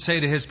answer and say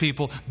to His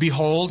people,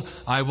 behold,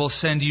 I will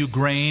send you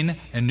grain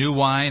and new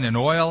wine and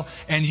oil,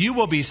 and you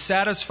will be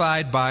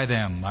satisfied by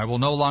them. I will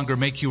no longer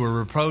make you a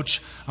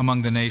reproach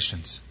among the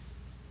nations.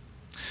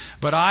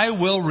 But I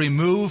will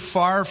remove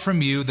far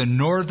from you the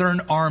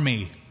northern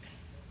army,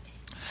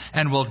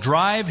 and will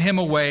drive him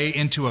away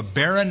into a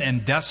barren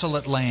and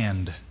desolate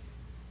land.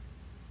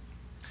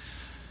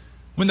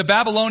 When the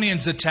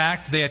Babylonians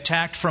attacked, they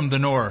attacked from the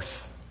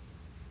north.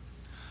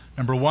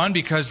 Number one,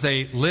 because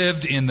they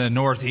lived in the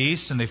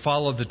northeast and they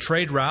followed the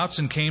trade routes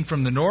and came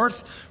from the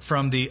north,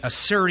 from the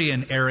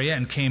Assyrian area,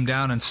 and came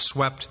down and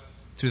swept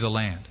through the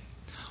land.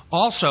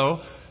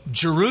 Also,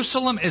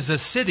 Jerusalem as a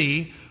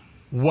city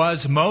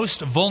was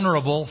most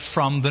vulnerable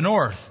from the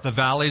north. The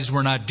valleys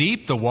were not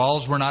deep, the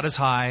walls were not as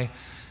high,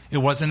 it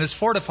wasn't as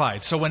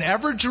fortified. So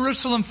whenever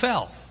Jerusalem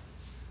fell,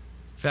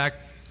 fact,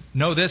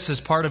 know this as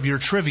part of your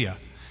trivia.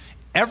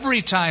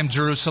 Every time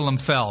Jerusalem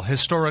fell,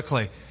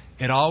 historically,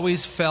 it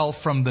always fell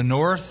from the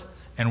north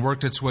and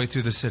worked its way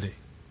through the city,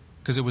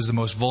 because it was the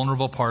most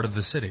vulnerable part of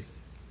the city.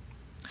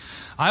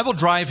 I will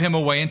drive him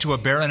away into a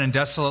barren and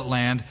desolate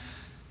land,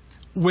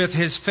 with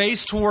his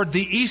face toward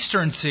the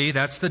eastern sea,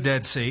 that's the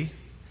Dead Sea,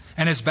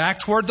 and his back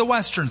toward the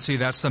western sea,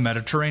 that's the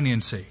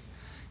Mediterranean Sea.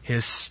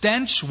 His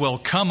stench will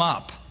come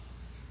up.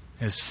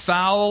 His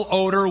foul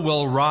odor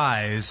will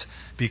rise,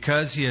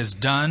 because he has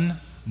done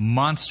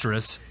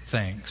monstrous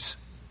things.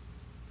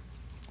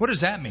 What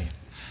does that mean?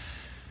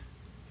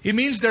 It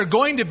means they're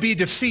going to be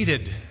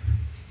defeated,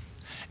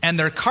 and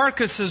their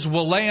carcasses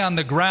will lay on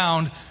the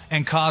ground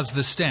and cause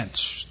the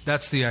stench.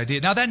 That's the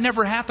idea. Now, that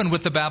never happened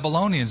with the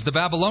Babylonians. The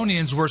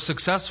Babylonians were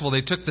successful.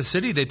 They took the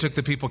city, they took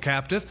the people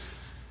captive,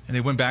 and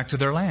they went back to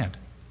their land.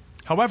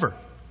 However,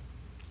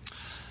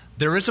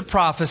 there is a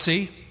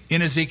prophecy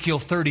in Ezekiel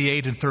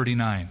 38 and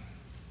 39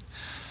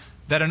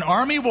 that an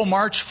army will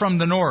march from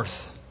the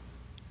north,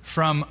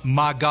 from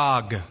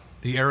Magog,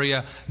 the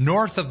area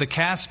north of the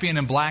Caspian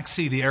and Black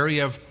Sea, the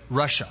area of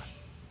Russia.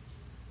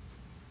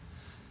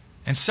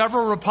 And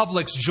several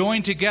republics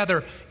join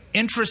together.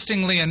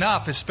 Interestingly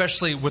enough,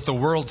 especially with the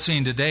world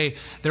scene today,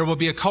 there will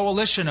be a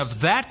coalition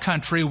of that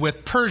country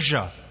with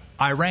Persia,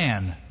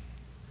 Iran.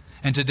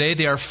 And today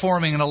they are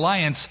forming an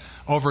alliance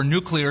over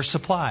nuclear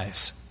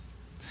supplies.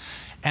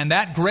 And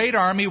that great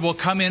army will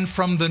come in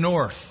from the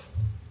north.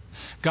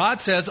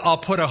 God says, I'll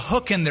put a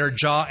hook in their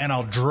jaw and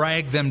I'll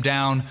drag them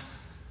down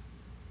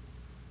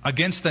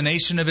against the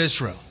nation of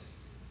Israel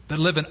that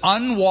live in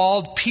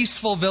unwalled,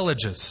 peaceful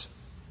villages.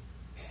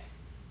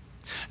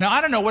 Now,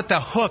 I don't know what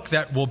the hook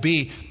that will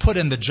be put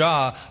in the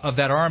jaw of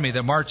that army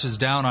that marches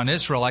down on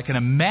Israel. I can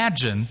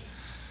imagine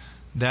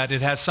that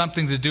it has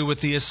something to do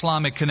with the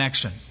Islamic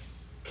connection.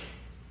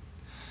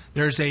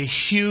 There's a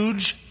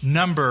huge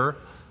number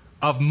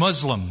of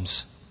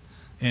Muslims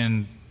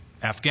in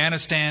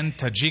Afghanistan,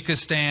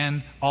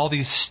 Tajikistan, all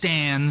these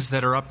stands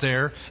that are up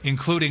there,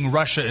 including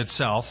Russia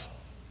itself,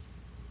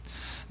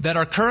 that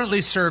are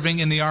currently serving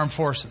in the armed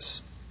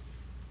forces.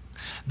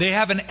 They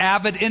have an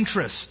avid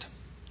interest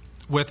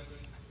with,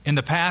 in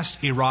the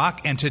past,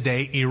 Iraq and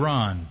today,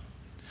 Iran.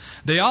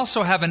 They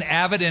also have an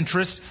avid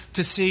interest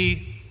to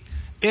see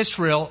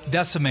Israel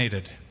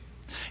decimated.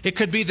 It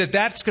could be that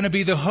that's going to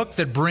be the hook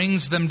that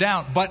brings them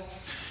down. But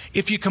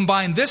if you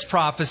combine this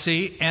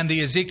prophecy and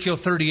the Ezekiel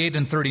 38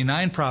 and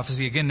 39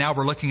 prophecy, again, now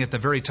we're looking at the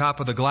very top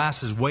of the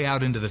glasses, way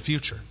out into the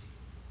future.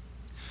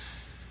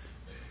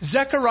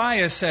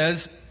 Zechariah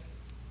says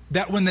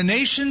that when the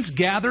nations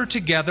gather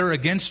together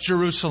against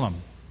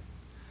Jerusalem,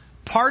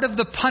 part of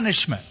the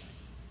punishment,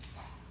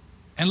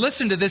 and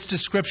listen to this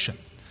description.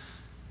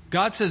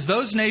 God says,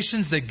 those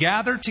nations that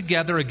gather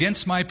together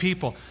against my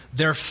people,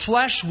 their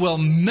flesh will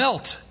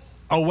melt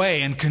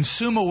away and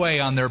consume away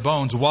on their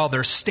bones while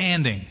they're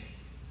standing.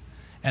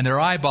 And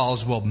their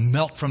eyeballs will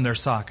melt from their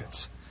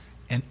sockets.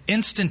 An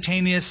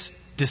instantaneous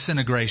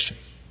disintegration.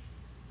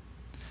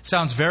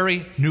 Sounds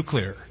very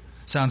nuclear.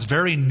 Sounds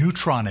very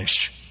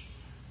neutronish.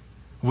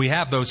 We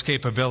have those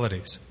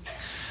capabilities.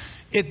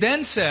 It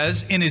then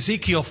says in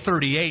Ezekiel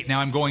 38,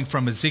 now I'm going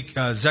from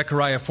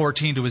Zechariah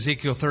 14 to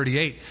Ezekiel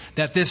 38,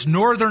 that this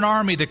northern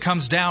army that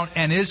comes down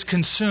and is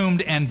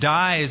consumed and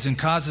dies and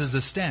causes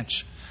a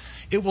stench,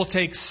 it will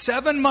take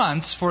 7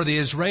 months for the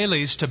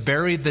Israelis to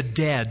bury the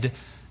dead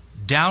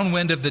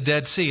downwind of the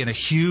Dead Sea in a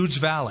huge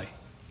valley.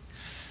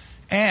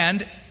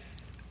 And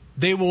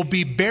they will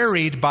be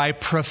buried by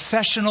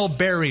professional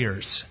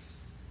buriers.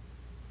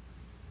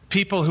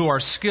 People who are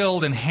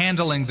skilled in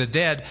handling the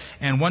dead,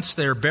 and once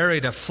they're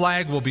buried, a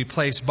flag will be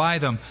placed by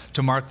them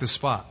to mark the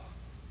spot.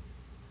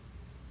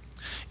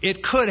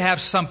 It could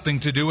have something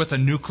to do with a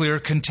nuclear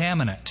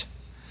contaminant.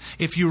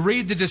 If you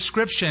read the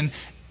description,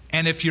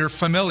 and if you're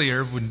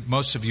familiar,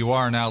 most of you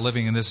are now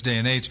living in this day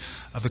and age,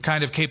 of the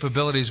kind of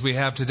capabilities we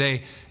have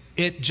today,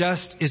 it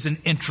just is an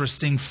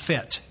interesting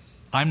fit.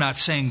 I'm not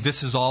saying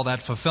this is all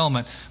that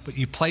fulfillment, but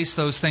you place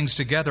those things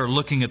together,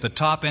 looking at the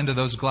top end of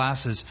those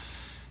glasses,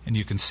 and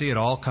you can see it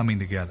all coming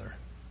together.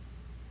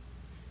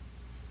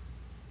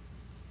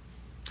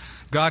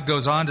 God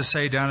goes on to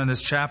say down in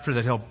this chapter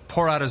that He'll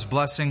pour out His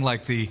blessing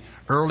like the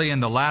early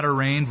and the latter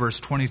rain, verse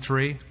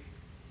 23.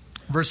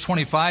 Verse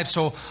 25,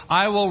 so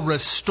I will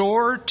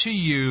restore to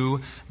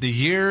you the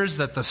years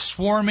that the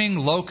swarming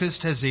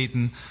locust has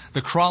eaten,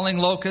 the crawling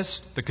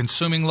locust, the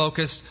consuming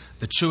locust,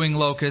 the chewing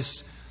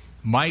locust,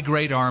 my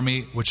great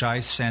army which I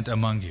sent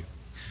among you.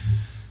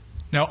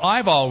 Now,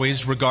 I've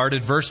always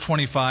regarded verse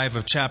 25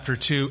 of chapter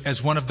 2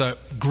 as one of the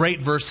great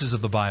verses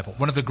of the Bible,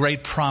 one of the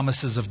great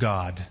promises of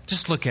God.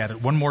 Just look at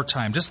it one more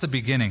time, just the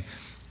beginning.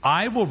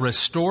 I will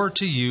restore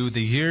to you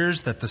the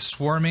years that the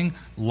swarming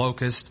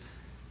locust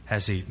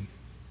has eaten.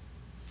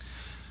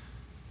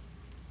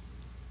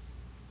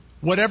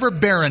 Whatever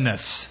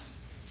barrenness,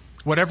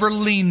 whatever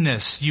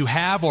leanness you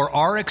have or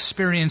are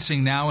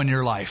experiencing now in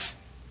your life,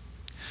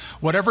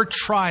 whatever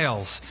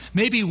trials,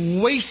 maybe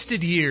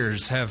wasted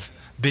years have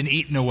been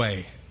eaten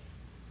away.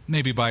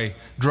 maybe by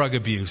drug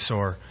abuse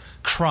or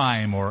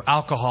crime or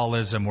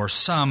alcoholism or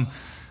some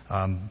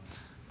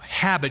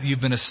habit you've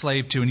been a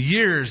slave to, and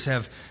years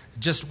have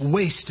just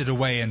wasted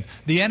away, and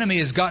the enemy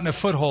has gotten a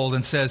foothold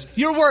and says,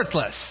 you're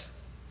worthless.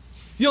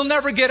 You'll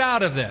never get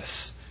out of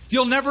this.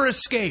 You'll never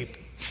escape.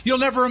 You'll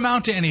never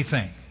amount to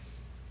anything.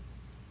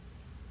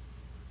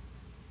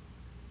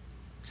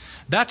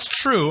 That's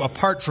true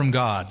apart from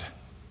God.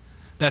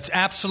 That's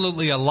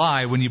absolutely a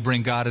lie when you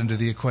bring God into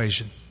the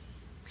equation.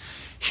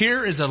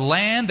 Here is a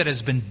land that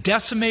has been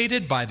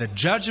decimated by the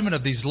judgment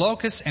of these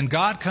locusts, and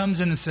God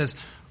comes in and says,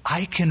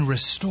 I can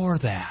restore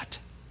that.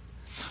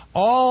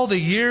 All the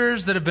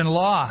years that have been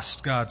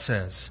lost, God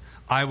says,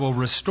 I will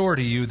restore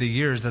to you the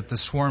years that the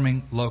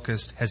swarming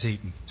locust has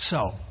eaten.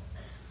 So,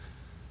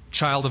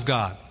 child of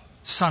God,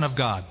 son of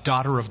God,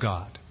 daughter of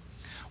God,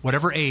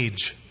 whatever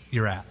age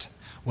you're at,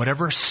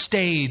 whatever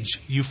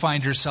stage you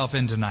find yourself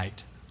in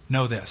tonight,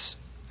 know this.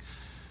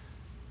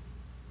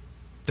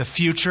 The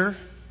future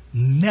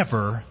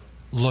never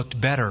looked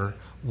better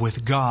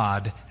with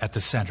God at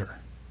the center.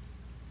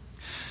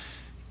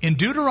 In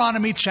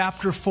Deuteronomy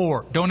chapter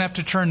 4, don't have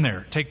to turn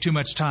there, take too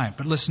much time,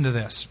 but listen to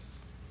this.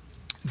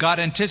 God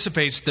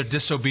anticipates the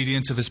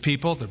disobedience of His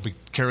people that will be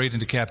carried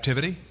into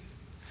captivity.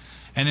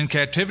 And in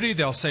captivity,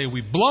 they'll say,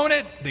 we've blown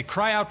it. They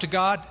cry out to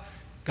God.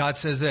 God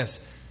says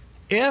this,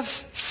 if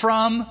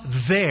from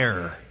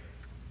there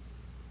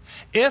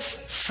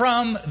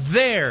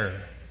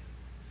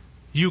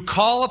you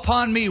call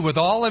upon me with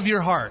all of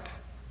your heart,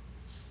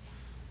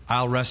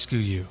 I'll rescue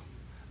you.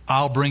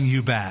 I'll bring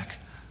you back.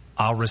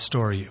 I'll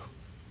restore you.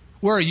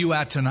 Where are you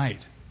at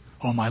tonight?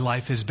 Oh, my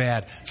life is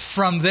bad.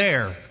 From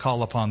there,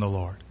 call upon the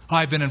Lord. Oh,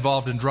 I've been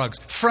involved in drugs.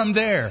 From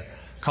there,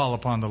 call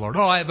upon the Lord.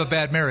 Oh, I have a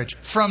bad marriage.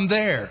 From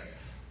there,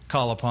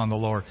 call upon the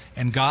Lord.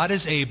 And God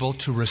is able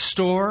to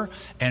restore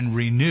and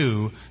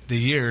renew the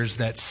years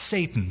that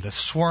Satan, the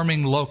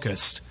swarming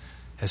locust,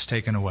 has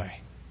taken away.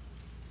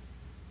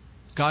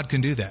 God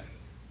can do that.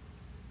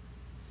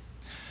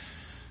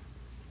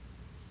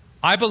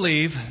 I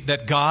believe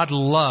that God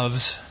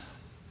loves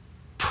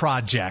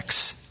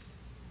projects.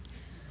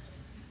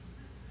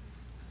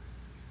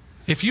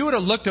 If you would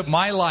have looked at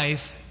my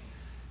life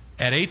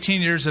at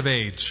 18 years of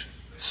age,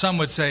 some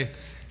would say,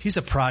 he's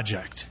a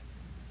project.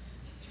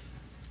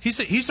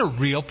 He's a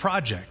real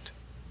project.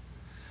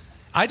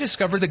 I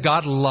discovered that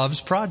God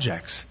loves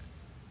projects.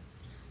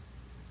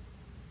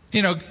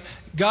 You know,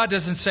 God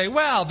doesn't say,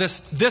 well,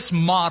 this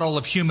model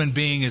of human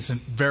being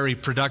isn't very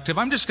productive.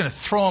 I'm just going to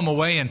throw him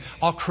away and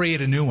I'll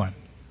create a new one.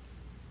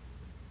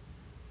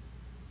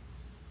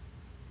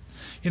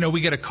 You know,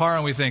 we get a car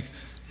and we think,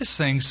 this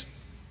thing's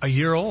a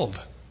year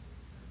old.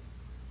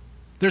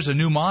 There's a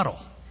new model.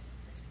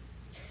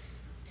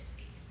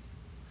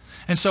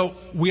 And so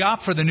we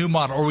opt for the new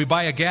model, or we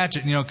buy a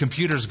gadget. You know,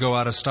 computers go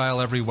out of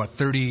style every,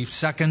 30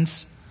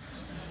 seconds?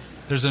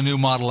 There's a new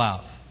model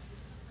out.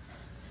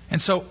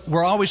 And so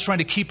we're always trying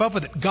to keep up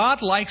with it.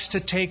 God likes to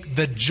take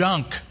the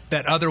junk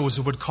that others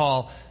would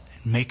call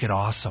and make it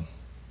awesome.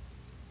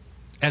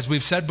 As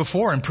we've said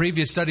before in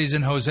previous studies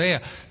in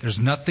Hosea, there's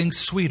nothing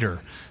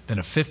sweeter than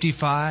a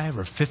 55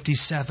 or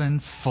 57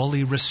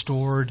 fully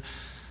restored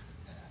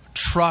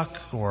truck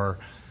or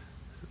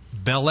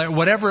Bel Air,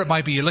 whatever it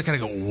might be. You look at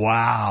it and go,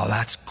 wow,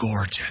 that's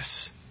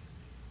gorgeous.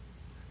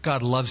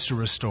 God loves to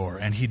restore,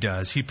 and He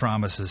does. He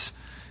promises.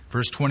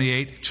 Verse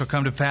 28, it shall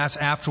come to pass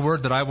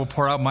afterward that I will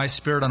pour out my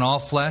Spirit on all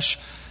flesh.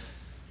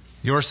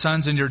 Your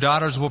sons and your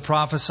daughters will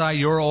prophesy.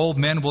 Your old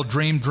men will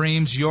dream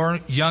dreams.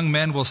 Your young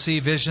men will see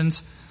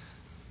visions.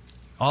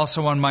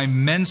 Also on my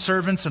men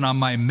servants and on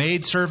my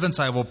maid servants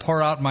I will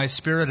pour out my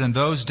Spirit in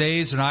those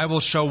days, and I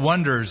will show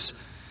wonders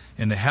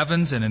in the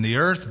heavens and in the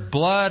earth,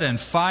 blood and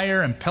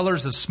fire and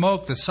pillars of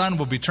smoke. The sun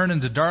will be turned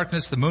into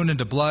darkness, the moon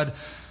into blood,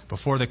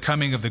 before the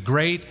coming of the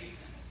great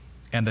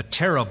and the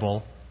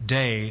terrible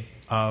day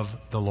of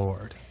the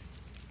Lord.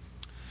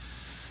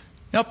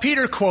 Now,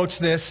 Peter quotes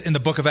this in the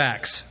book of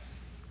Acts.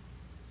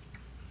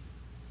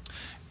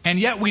 And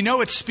yet we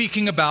know it's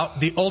speaking about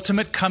the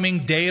ultimate coming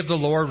day of the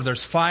Lord, where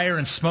there's fire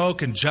and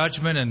smoke and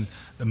judgment, and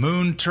the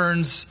moon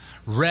turns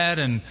red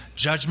and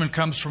judgment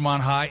comes from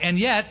on high. And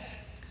yet,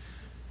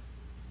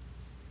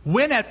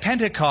 when at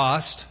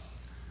Pentecost,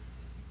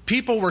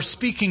 people were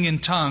speaking in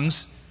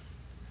tongues,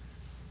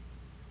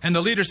 and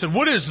the leader said,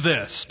 what is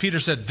this? Peter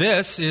said,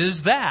 this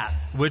is that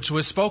which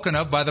was spoken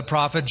of by the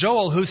prophet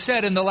Joel, who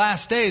said, in the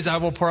last days I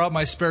will pour out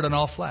my Spirit on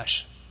all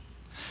flesh,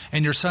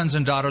 and your sons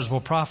and daughters will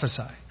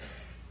prophesy.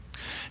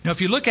 Now,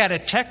 if you look at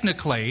it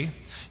technically,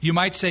 you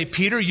might say,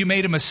 Peter, you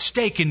made a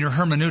mistake in your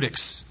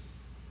hermeneutics.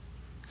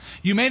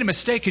 You made a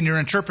mistake in your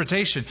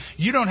interpretation.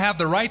 You don't have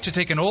the right to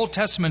take an Old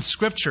Testament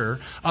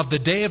scripture of the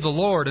day of the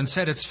Lord and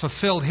said it's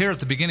fulfilled here at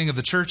the beginning of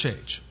the church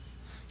age.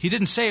 He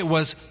didn't say it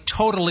was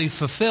totally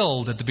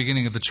fulfilled at the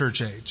beginning of the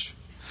church age.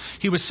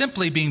 He was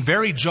simply being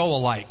very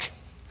Joel-like.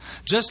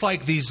 Just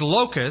like these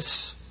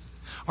locusts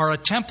are a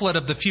template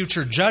of the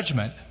future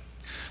judgment,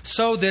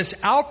 so this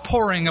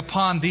outpouring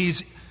upon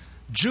these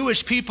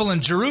Jewish people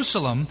in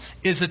Jerusalem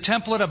is a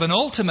template of an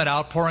ultimate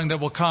outpouring that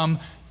will come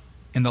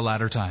in the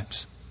latter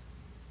times.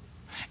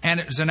 And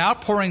it was an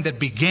outpouring that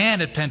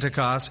began at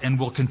Pentecost and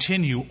will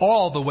continue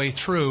all the way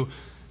through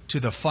to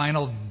the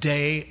final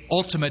day,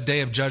 ultimate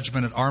day of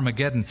judgment at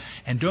Armageddon.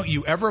 And don't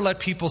you ever let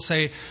people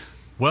say,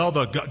 well,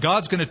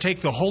 God's going to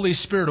take the Holy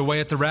Spirit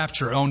away at the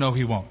rapture. Oh, no,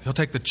 He won't. He'll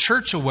take the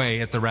church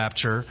away at the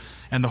rapture,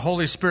 and the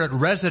Holy Spirit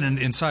resident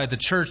inside the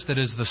church that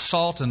is the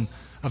salt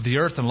of the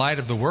earth and light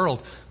of the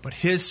world. But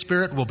His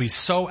Spirit will be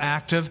so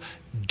active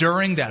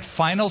during that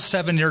final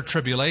 7-year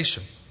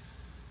tribulation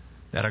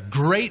that a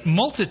great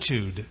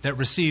multitude that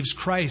receives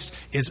Christ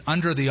is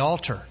under the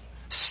altar,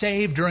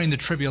 saved during the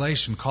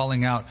tribulation,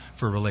 calling out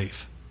for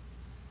relief.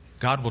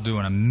 God will do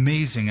an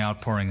amazing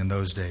outpouring in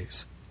those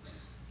days.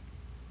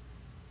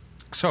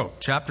 So,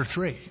 chapter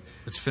 3.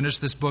 Let's finish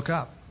this book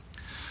up.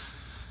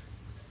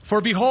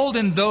 For behold,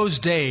 in those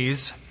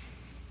days,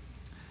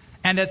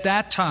 and at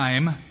that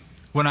time,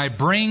 when I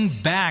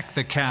bring back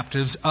the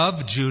captives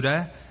of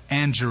Judah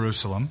and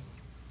Jerusalem,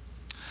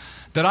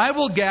 that I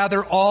will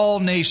gather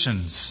all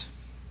nations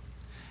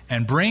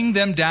and bring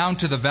them down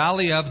to the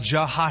valley of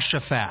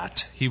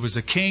Jehoshaphat. He was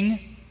a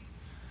king,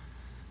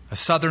 a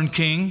southern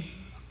king,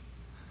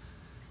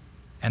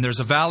 and there's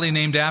a valley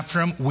named after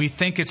him. We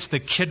think it's the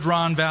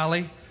Kidron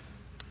Valley.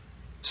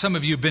 Some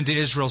of you have been to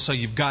Israel, so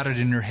you've got it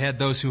in your head.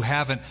 Those who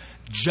haven't,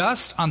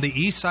 just on the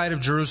east side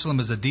of Jerusalem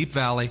is a deep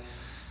valley,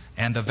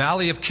 and the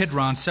valley of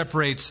Kidron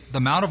separates the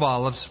Mount of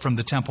Olives from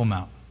the Temple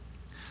Mount.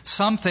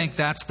 Some think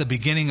that's the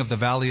beginning of the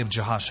valley of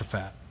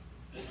Jehoshaphat.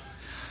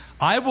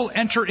 I will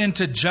enter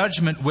into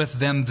judgment with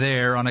them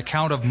there on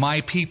account of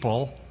my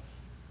people,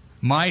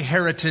 my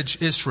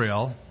heritage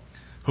Israel,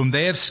 whom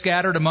they have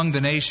scattered among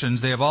the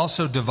nations. They have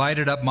also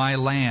divided up my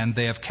land.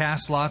 They have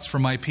cast lots for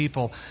my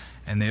people,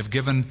 and they have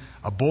given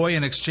a boy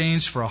in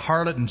exchange for a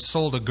harlot and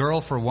sold a girl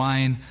for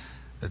wine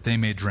that they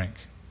may drink.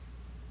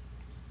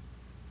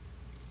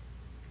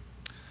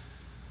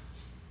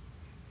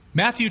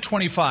 Matthew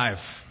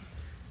 25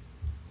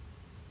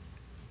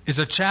 is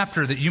a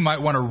chapter that you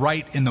might want to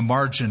write in the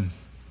margin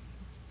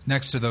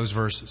next to those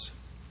verses.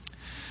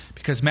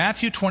 Because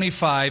Matthew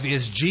 25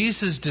 is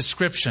Jesus'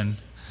 description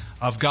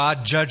of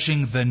God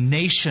judging the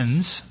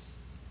nations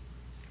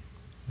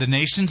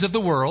of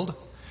the world,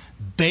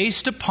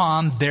 based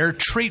upon their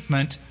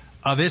treatment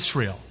of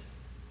Israel.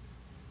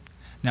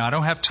 Now, I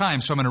don't have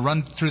time, so I'm going to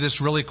run through this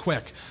really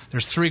quick.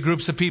 There's 3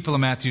 groups of people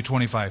in Matthew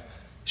 25.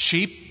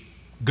 Sheep,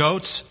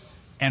 goats,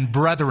 and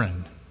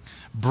brethren.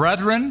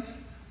 Brethren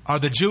are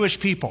the Jewish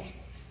people.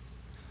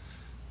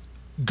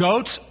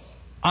 Goats,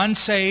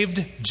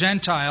 unsaved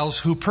Gentiles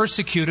who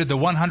persecuted the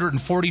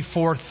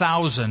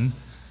 144,000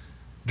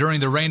 during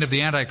the reign of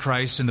the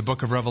Antichrist in the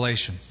book of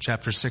Revelation,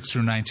 chapters 6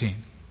 through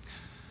 19.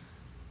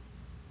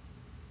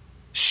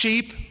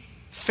 Sheep,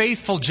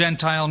 faithful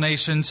Gentile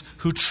nations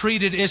who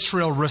treated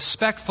Israel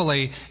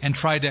respectfully and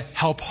tried to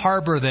help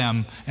harbor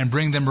them and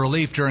bring them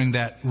relief during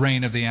that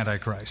reign of the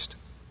Antichrist.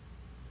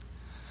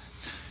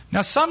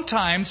 Now,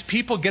 sometimes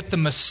people get the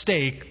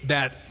mistake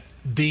that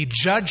the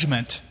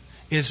judgment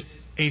is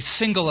a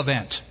single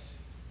event.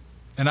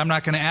 And I'm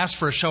not going to ask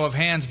for a show of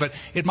hands, but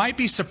it might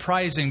be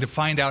surprising to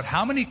find out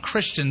how many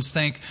Christians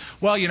think,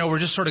 well, we're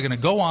just sort of going to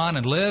go on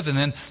and live, and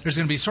then there's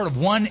going to be sort of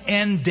one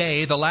end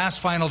day, the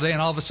last final day,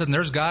 and all of a sudden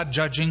there's God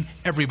judging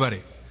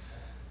everybody.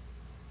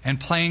 And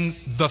playing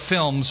the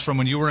films from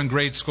when you were in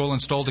grade school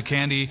and stole the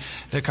candy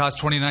that cost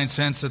 29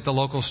 cents at the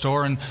local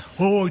store, and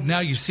now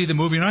you see the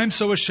movie, and I'm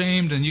so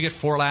ashamed, and you get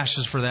 4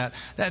 lashes for that.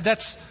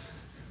 That's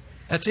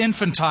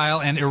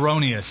infantile and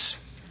erroneous.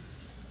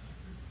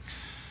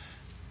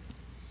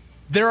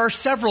 There are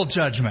several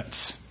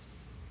judgments.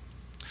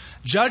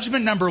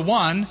 Judgment number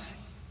 1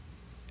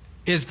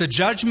 is the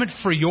judgment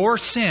for your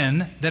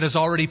sin that has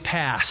already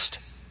passed.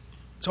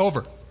 It's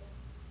over.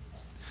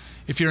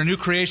 If you're a new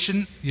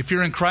creation, if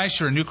you're in Christ,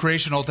 you're a new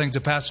creation. All things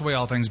have passed away,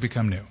 all things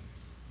become new.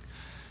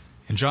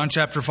 In John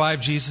chapter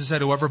 5, Jesus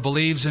said, whoever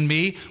believes in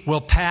me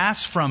will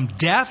pass from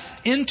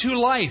death into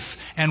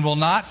life and will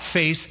not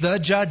face the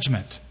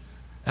judgment.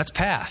 That's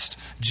past.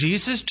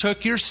 Jesus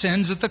took your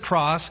sins at the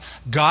cross.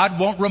 God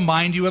won't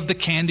remind you of the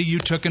candy you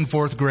took in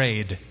 4th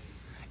grade.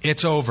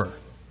 It's over.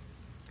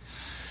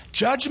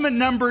 Judgment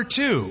number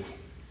 2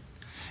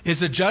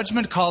 is a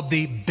judgment called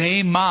the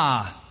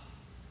Bema,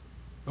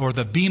 or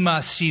the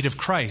Bema seat of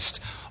Christ.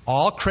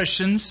 All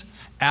Christians,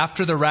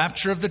 after the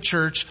rapture of the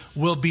church,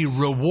 will be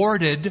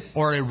rewarded,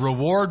 or a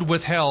reward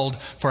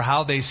withheld, for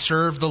how they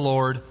serve the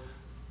Lord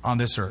on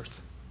this earth.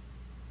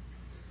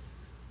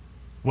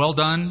 Well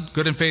done,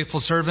 good and faithful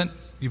servant.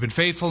 You've been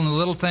faithful in the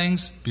little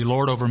things. Be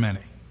Lord over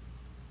many.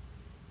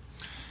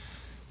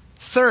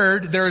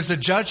 Third, there is a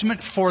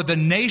judgment for the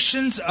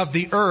nations of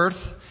the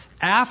earth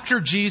after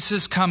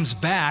Jesus comes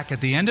back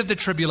at the end of the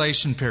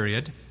tribulation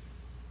period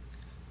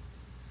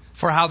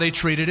for how they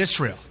treated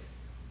Israel.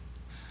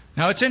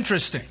 Now, it's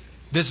interesting,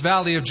 this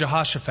valley of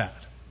Jehoshaphat.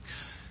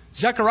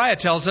 Zechariah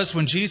tells us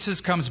when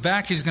Jesus comes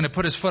back, He's going to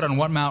put His foot on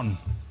what mountain?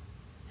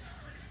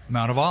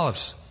 Mount of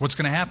Olives. What's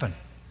going to happen?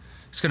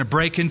 It's going to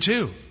break in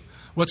two.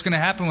 What's going to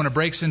happen when it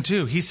breaks in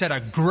two? He said a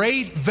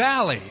great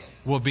valley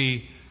will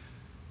be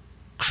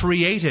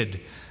created,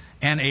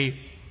 and a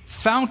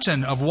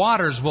fountain of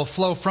waters will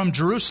flow from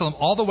Jerusalem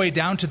all the way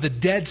down to the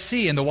Dead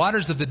Sea. And the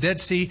waters of the Dead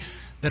Sea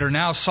that are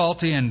now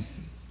salty and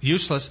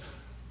useless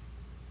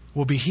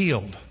will be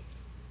healed.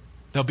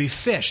 There'll be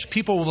fish.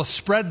 People will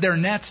spread their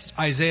nets,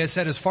 Isaiah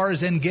said, as far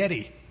as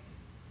En-Gedi.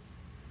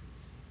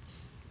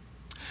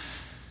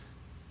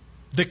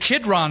 The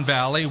Kidron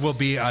Valley will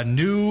be a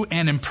new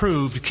and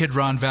improved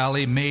Kidron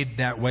Valley made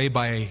that way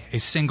by a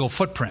single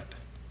footprint.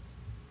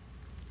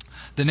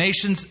 The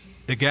nations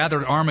that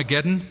gather at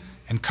Armageddon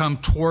and come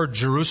toward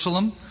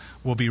Jerusalem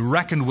will be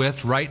reckoned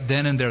with right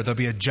then and there. There'll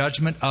be a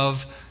judgment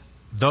of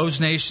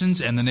those nations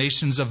and the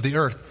nations of the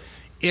earth.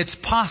 It's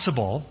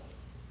possible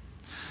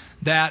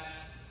that,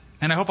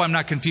 and I hope I'm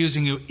not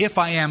confusing you, if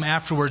I am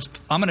afterwards,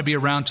 I'm going to be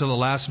around till the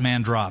last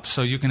man drops.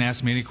 So you can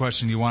ask me any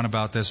question you want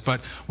about this.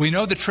 But we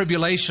know the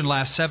tribulation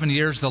lasts 7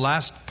 years. The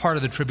last part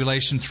of the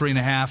tribulation,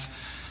 3.5,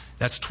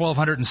 that's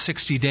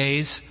 1,260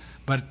 days.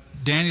 But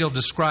Daniel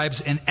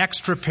describes an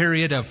extra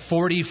period of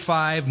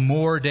 45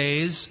 more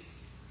days.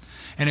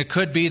 And it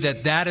could be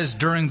that that is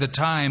during the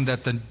time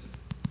that the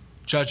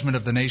judgment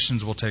of the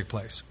nations will take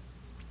place.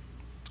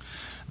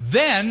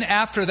 Then,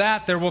 after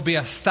that, there will be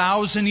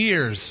 1,000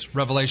 years,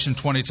 Revelation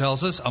 20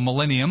 tells us, a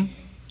millennium,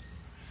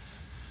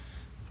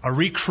 a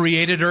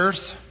recreated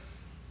earth,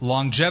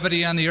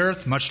 longevity on the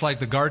earth, much like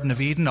the Garden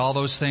of Eden, all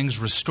those things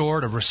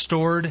restored, a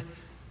restored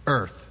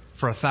earth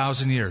for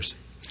 1,000 years.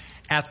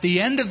 At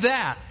the end of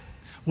that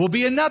will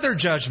be another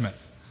judgment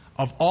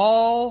of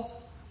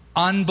all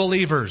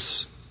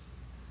unbelievers.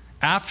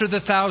 After the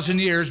 1,000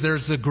 years,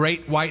 there's the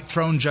great white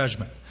throne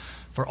judgment.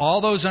 For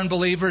all those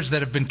unbelievers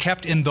that have been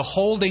kept in the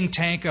holding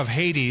tank of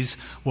Hades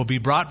will be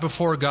brought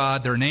before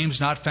God, their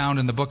names not found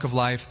in the book of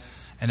life,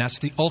 and that's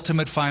the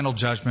ultimate final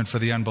judgment for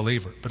the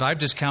unbeliever. But I've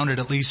just counted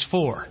at least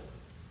 4.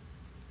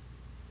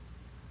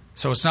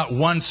 So it's not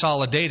one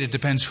solid date. It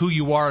depends who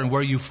you are and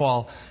where you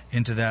fall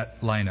into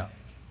that lineup.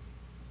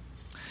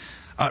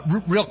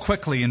 Real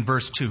quickly in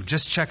verse 2,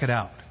 just check it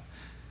out.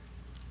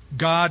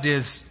 God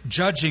is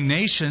judging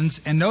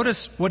nations, and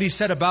notice what he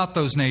said about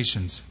those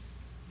nations.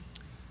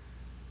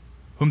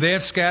 Whom they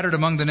have scattered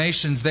among the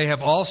nations, they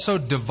have also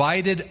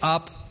divided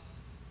up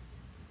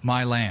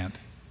my land.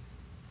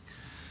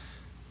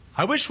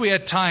 I wish we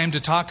had time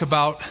to talk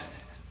about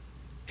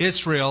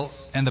Israel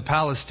and the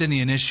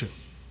Palestinian issue.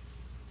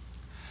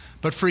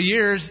 But for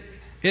years,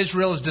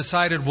 Israel has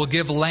decided we'll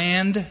give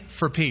land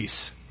for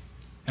peace.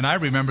 And I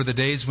remember the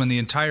days when the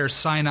entire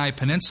Sinai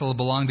Peninsula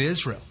belonged to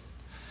Israel.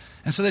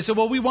 And so they said,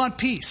 well, we want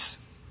peace.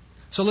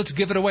 So let's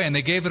give it away. And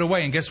they gave it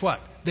away. And guess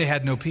what? They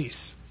had no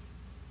peace.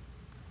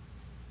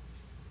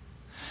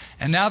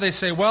 And now they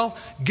say, well,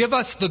 give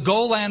us the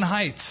Golan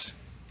Heights.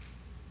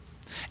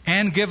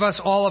 And give us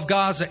all of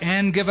Gaza.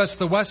 And give us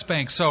the West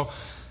Bank. So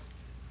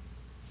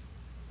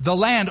the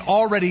land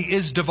already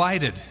is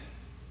divided.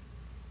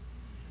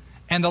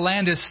 And the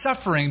land is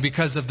suffering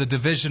because of the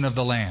division of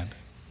the land.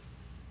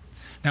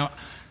 Now,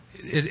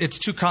 it's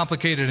too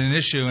complicated an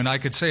issue, and I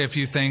could say a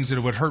few things that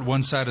would hurt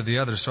one side or the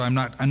other, so I'm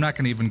not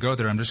going to even go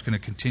there. I'm just going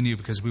to continue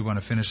because we want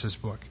to finish this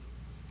book.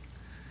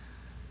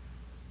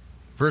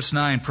 Verse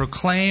 9,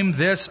 proclaim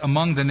this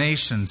among the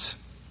nations.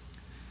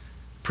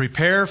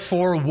 Prepare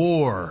for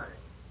war.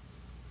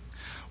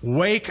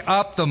 Wake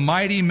up the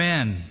mighty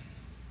men.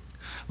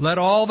 Let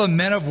all the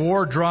men of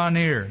war draw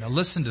near. Now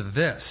listen to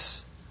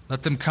this.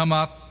 Let them come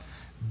up.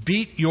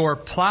 Beat your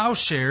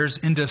plowshares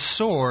into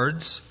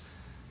swords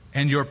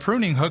and your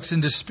pruning hooks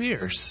into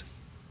spears.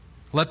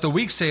 Let the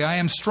weak say, I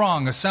am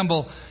strong.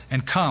 Assemble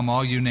and come,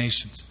 all you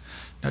nations.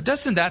 Now,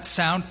 doesn't that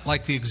sound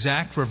like the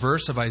exact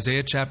reverse of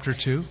Isaiah chapter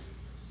 2?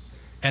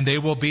 And they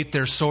will beat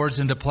their swords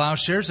into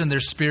plowshares and their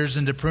spears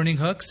into pruning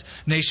hooks.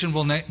 Nation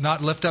will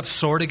not lift up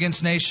sword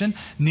against nation.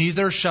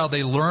 Neither shall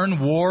they learn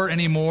war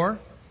anymore.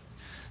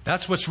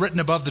 That's what's written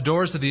above the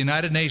doors of the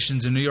United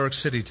Nations in New York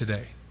City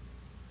today.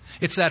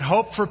 It's that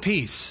hope for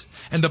peace.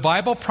 And the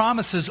Bible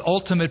promises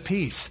ultimate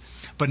peace.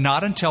 But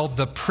not until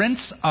the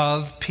Prince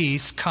of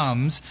Peace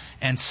comes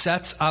and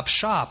sets up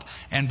shop.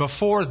 And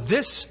before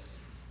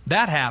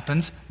that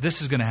happens,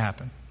 this is going to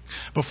happen.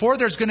 Before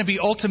there's going to be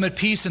ultimate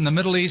peace in the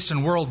Middle East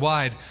and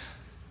worldwide,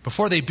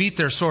 before they beat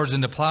their swords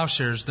into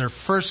plowshares, they're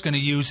first going to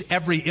use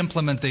every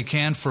implement they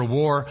can for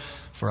war,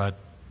 for a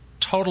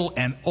total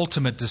and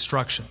ultimate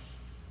destruction.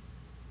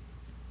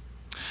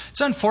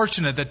 It's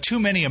unfortunate that too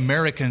many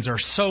Americans are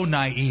so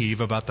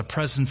naive about the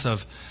presence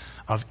of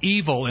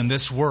evil in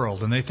this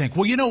world. And they think,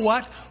 well, you know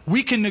what?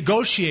 We can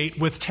negotiate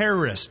with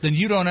terrorists. Then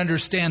you don't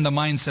understand the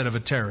mindset of a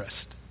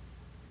terrorist.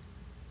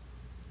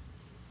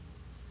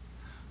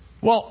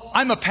 Well,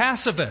 I'm a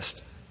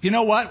pacifist. You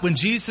know what? When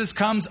Jesus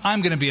comes,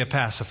 I'm going to be a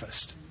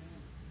pacifist.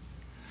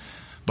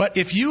 But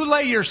if you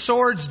lay your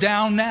swords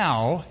down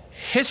now,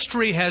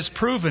 history has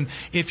proven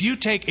if you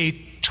take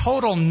a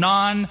total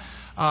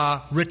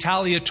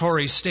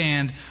retaliatory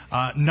stand,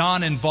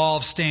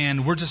 non-involved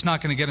stand, we're just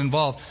not going to get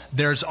involved.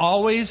 There's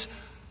always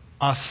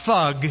a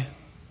thug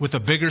with a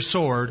bigger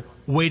sword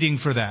waiting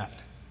for that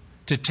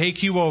to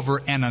take you over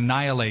and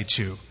annihilate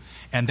you.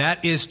 And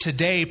that is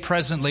today,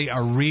 presently,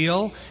 a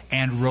real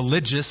and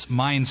religious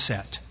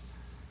mindset.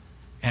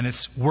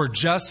 And we're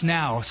just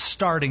now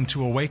starting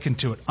to awaken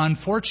to it.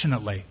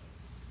 Unfortunately,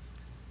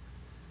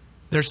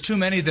 there's too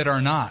many that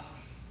are not.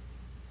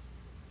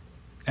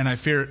 And I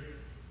fear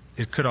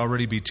it could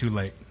already be too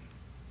late.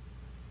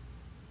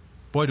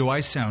 Boy, do I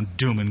sound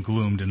doom and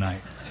gloom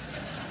tonight.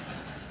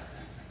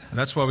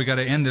 That's why we got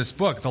to end this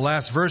book. The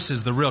last verse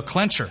is the real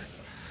clincher.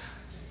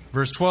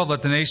 Verse 12,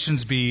 let the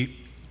nations be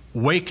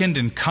wakened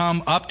and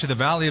come up to the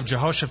valley of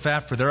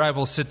Jehoshaphat, for there I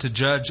will sit to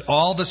judge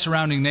all the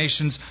surrounding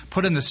nations.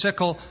 Put in the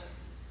sickle,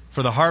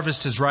 for the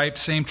harvest is ripe.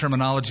 Same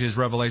terminology as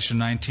Revelation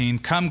 19.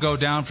 Come, go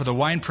down, for the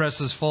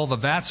winepress is full, the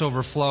vats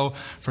overflow,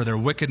 for their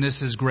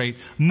wickedness is great.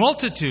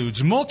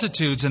 Multitudes,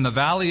 multitudes in the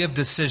valley of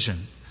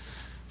decision.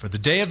 For the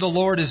day of the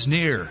Lord is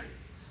near.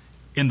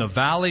 In the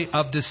valley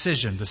of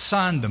decision, the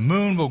sun, the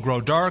moon will grow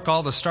dark,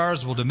 all the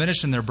stars will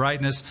diminish in their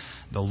brightness.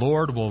 The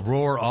Lord will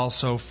roar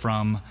also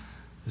from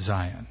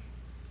Zion.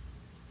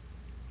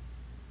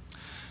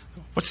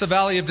 What's the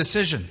valley of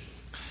decision?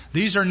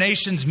 These are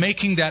nations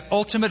making that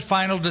ultimate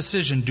final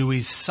decision. Do we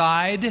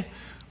side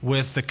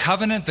with the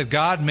covenant that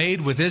God made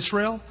with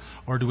Israel?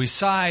 Or do we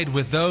side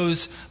with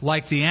those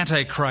like the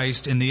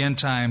Antichrist in the end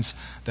times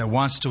that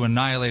wants to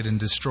annihilate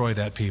and destroy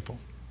that people?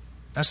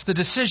 That's the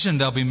decision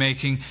they'll be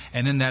making,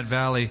 and in that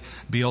valley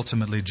be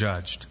ultimately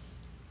judged.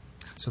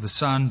 So the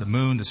sun, the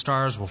moon, the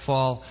stars will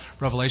fall.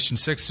 Revelation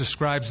 6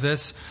 describes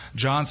this.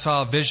 John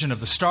saw a vision of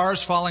the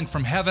stars falling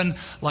from heaven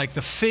like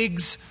the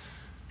figs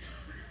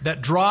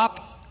that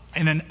drop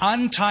in an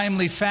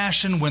untimely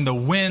fashion when the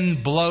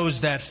wind blows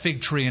that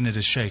fig tree and it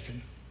is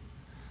shaken.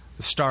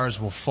 The stars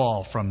will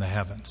fall from the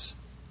heavens.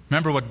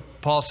 Remember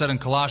what Paul said in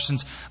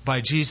Colossians,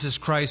 by Jesus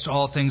Christ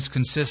all things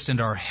consist and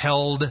are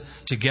held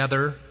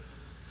together.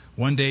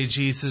 One day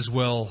Jesus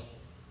will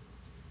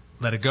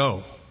let it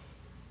go.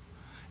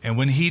 And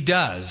when He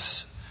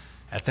does,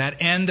 at that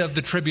end of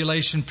the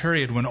tribulation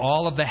period, when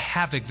all of the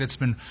havoc that's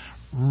been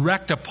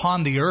wreaked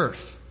upon the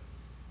earth,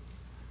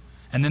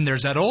 and then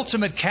there's that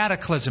ultimate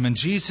cataclysm and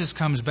Jesus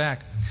comes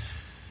back.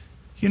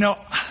 You know,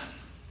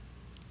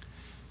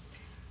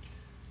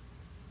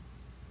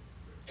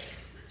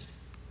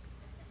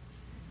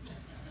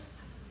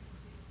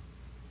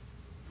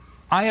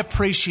 I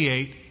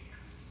appreciate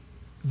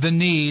the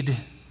need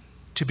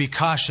to be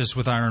cautious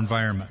with our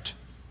environment.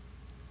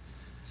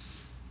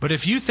 But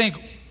if you think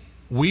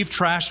we've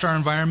trashed our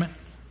environment,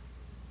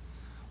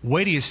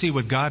 wait till you see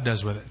what God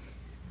does with it.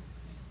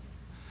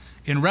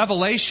 In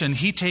Revelation,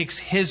 He takes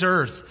His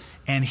earth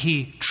and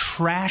He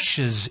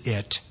trashes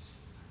it.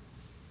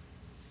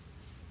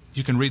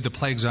 You can read the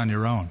plagues on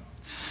your own.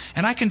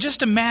 And I can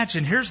just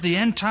imagine, here's the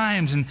end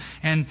times,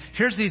 and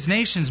here's these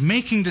nations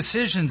making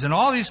decisions, and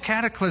all these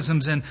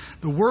cataclysms, and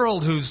the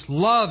world whose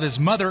love is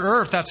Mother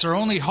Earth, that's their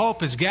only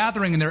hope, is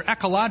gathering in their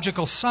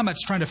ecological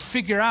summits trying to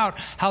figure out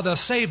how they'll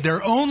save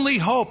their only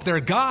hope, their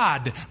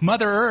God,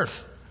 Mother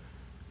Earth.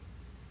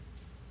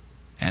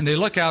 And they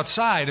look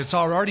outside, it's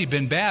already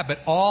been bad,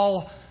 but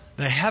all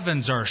the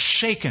heavens are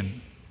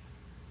shaken,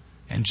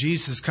 and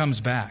Jesus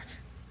comes back.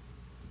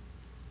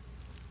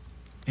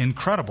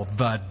 Incredible.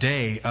 The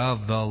day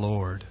of the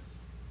Lord.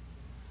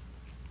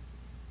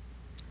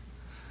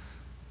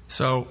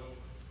 So,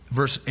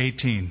 verse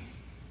 18.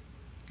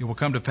 It will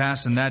come to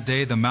pass in that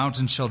day the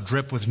mountains shall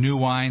drip with new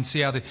wine.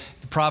 See how the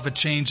prophet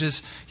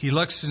changes? He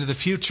looks into the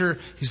future.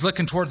 He's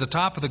looking toward the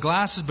top of the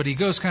glasses, but he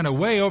goes kind of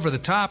way over the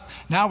top,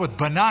 now with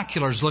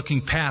binoculars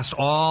looking past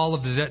all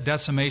of the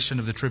decimation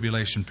of the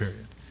tribulation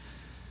period.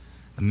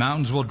 The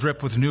mountains will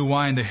drip with new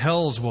wine. The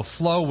hills will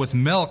flow with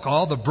milk.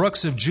 All the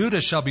brooks of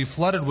Judah shall be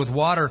flooded with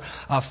water.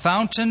 A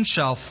fountain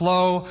shall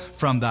flow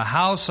from the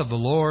house of the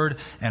Lord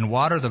and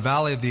water the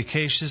valley of the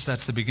acacias.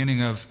 That's the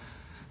beginning of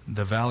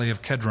the valley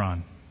of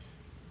Kedron.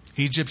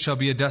 Egypt shall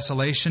be a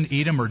desolation.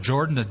 Edom or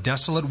Jordan a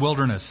desolate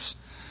wilderness.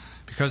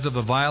 Because of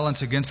the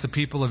violence against the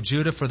people of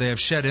Judah, for they have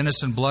shed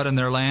innocent blood in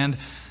their land.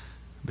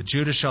 But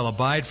Judah shall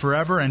abide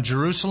forever, and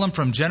Jerusalem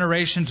from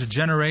generation to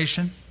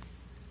generation.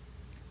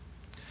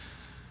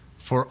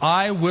 For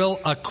I will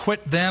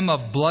acquit them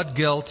of blood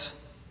guilt,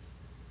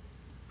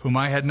 whom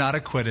I had not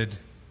acquitted,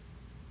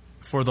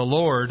 for the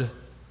Lord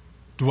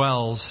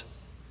dwells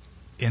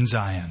in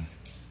Zion.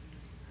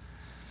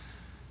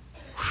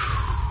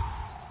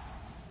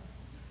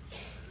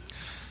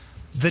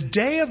 The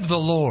day of the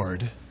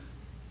Lord,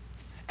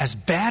 as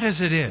bad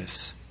as it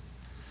is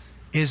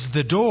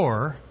the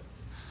door,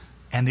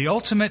 and the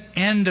ultimate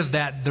end of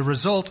that, the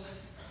result,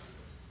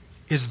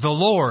 is the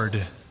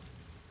Lord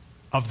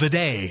of the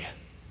day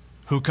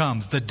who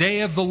comes. The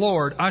day of the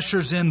Lord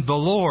ushers in the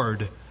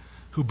Lord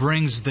who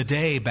brings the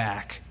day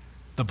back,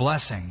 the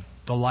blessing,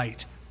 the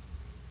light.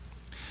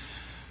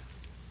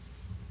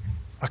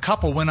 A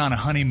couple went on a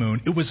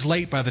honeymoon. It was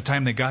late by the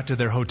time they got to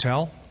their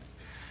hotel.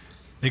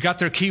 They got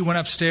their key, went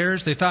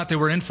upstairs. They thought they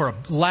were in for a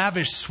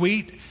lavish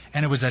suite,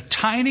 and it was a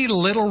tiny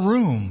little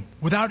room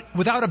without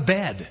a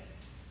bed.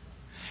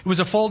 It was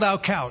a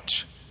fold-out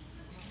couch.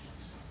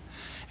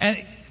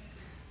 And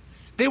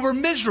they were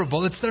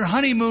miserable. It's their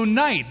honeymoon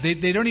night.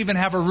 They don't even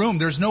have a room.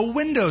 There's no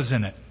windows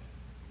in it.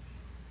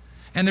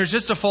 And there's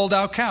just a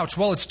fold-out couch.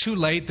 Well, it's too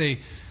late. They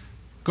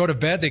go to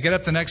bed. They get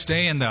up the next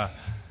day, and the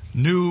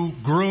new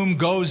groom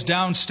goes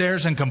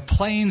downstairs and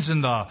complains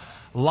in the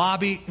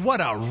lobby.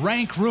 What a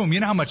rank room. You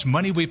know how much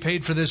money we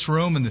paid for this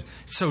room? And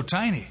it's so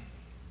tiny.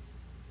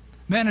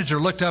 Manager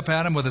looked up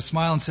at him with a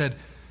smile and said,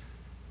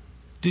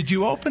 "Did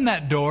you open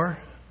that door?"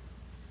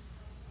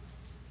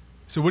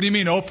 He said, "What do you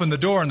mean open the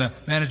door?" And the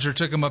manager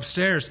took him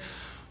upstairs.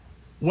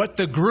 What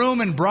the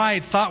groom and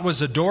bride thought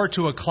was a door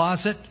to a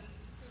closet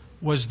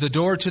was the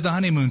door to the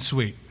honeymoon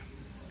suite.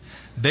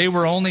 They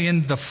were only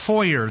in the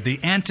foyer, the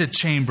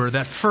antechamber,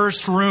 that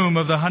first room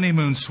of the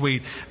honeymoon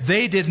suite.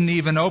 They didn't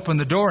even open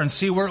the door and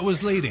see where it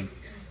was leading.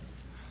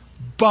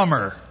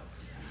 Bummer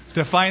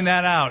to find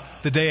that out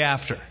the day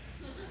after.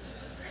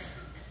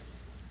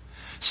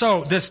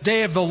 So this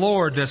day of the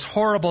Lord, this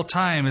horrible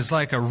time, is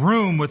like a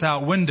room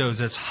without windows.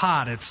 It's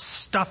hot, it's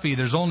stuffy,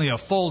 there's only a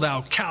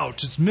fold-out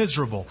couch, it's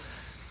miserable.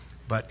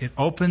 But it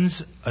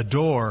opens a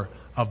door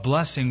of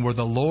blessing where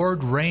the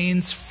Lord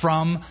reigns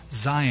from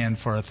Zion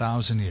for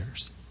 1,000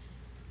 years.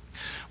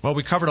 Well,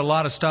 we covered a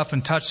lot of stuff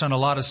and touched on a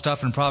lot of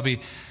stuff and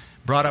probably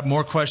brought up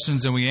more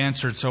questions than we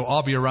answered, so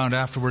I'll be around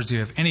afterwards. If you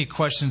have any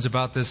questions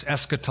about this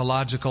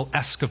eschatological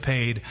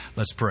escapade,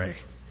 let's pray.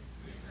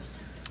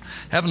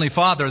 Heavenly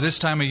Father, this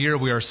time of year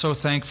we are so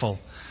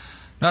thankful.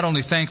 Not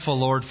only thankful,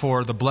 Lord,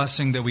 for the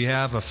blessing that we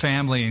have of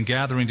family and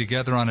gathering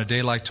together on a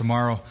day like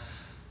tomorrow,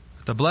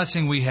 the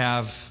blessing we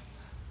have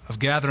of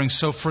gathering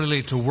so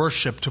freely to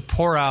worship, to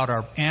pour out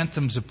our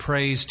anthems of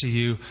praise to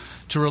you,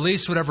 to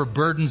release whatever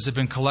burdens have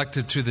been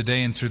collected through the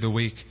day and through the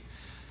week,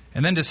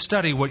 and then to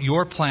study what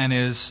your plan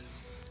is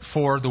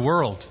for the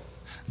world.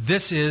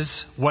 This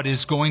is what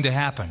is going to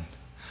happen.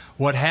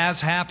 What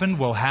has happened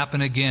will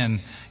happen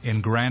again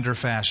in grander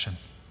fashion.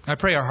 I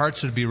pray our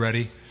hearts would be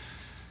ready.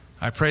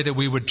 I pray that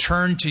we would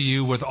turn to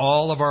you with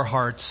all of our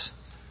hearts,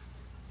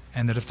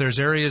 and that if there's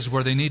areas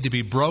where they need to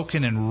be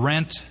broken and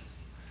rent,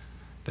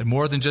 that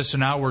more than just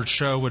an outward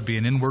show would be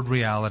an inward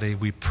reality.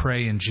 We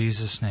pray in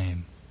Jesus'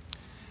 name.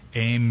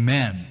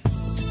 Amen.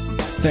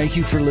 Thank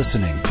you for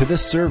listening to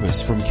this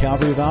service from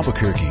Calvary of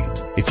Albuquerque.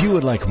 If you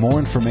would like more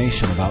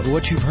information about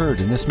what you've heard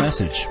in this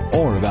message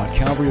or about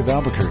Calvary of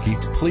Albuquerque,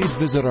 please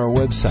visit our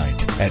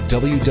website at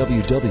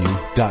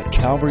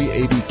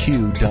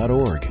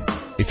www.calvaryabq.org.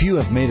 If you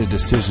have made a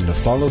decision to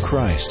follow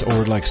Christ or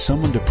would like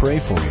someone to pray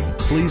for you,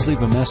 please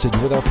leave a message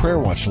with our Prayer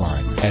Watch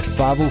line at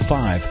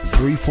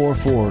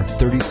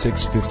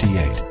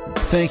 505-344-3658.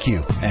 Thank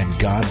you, and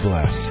God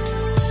bless.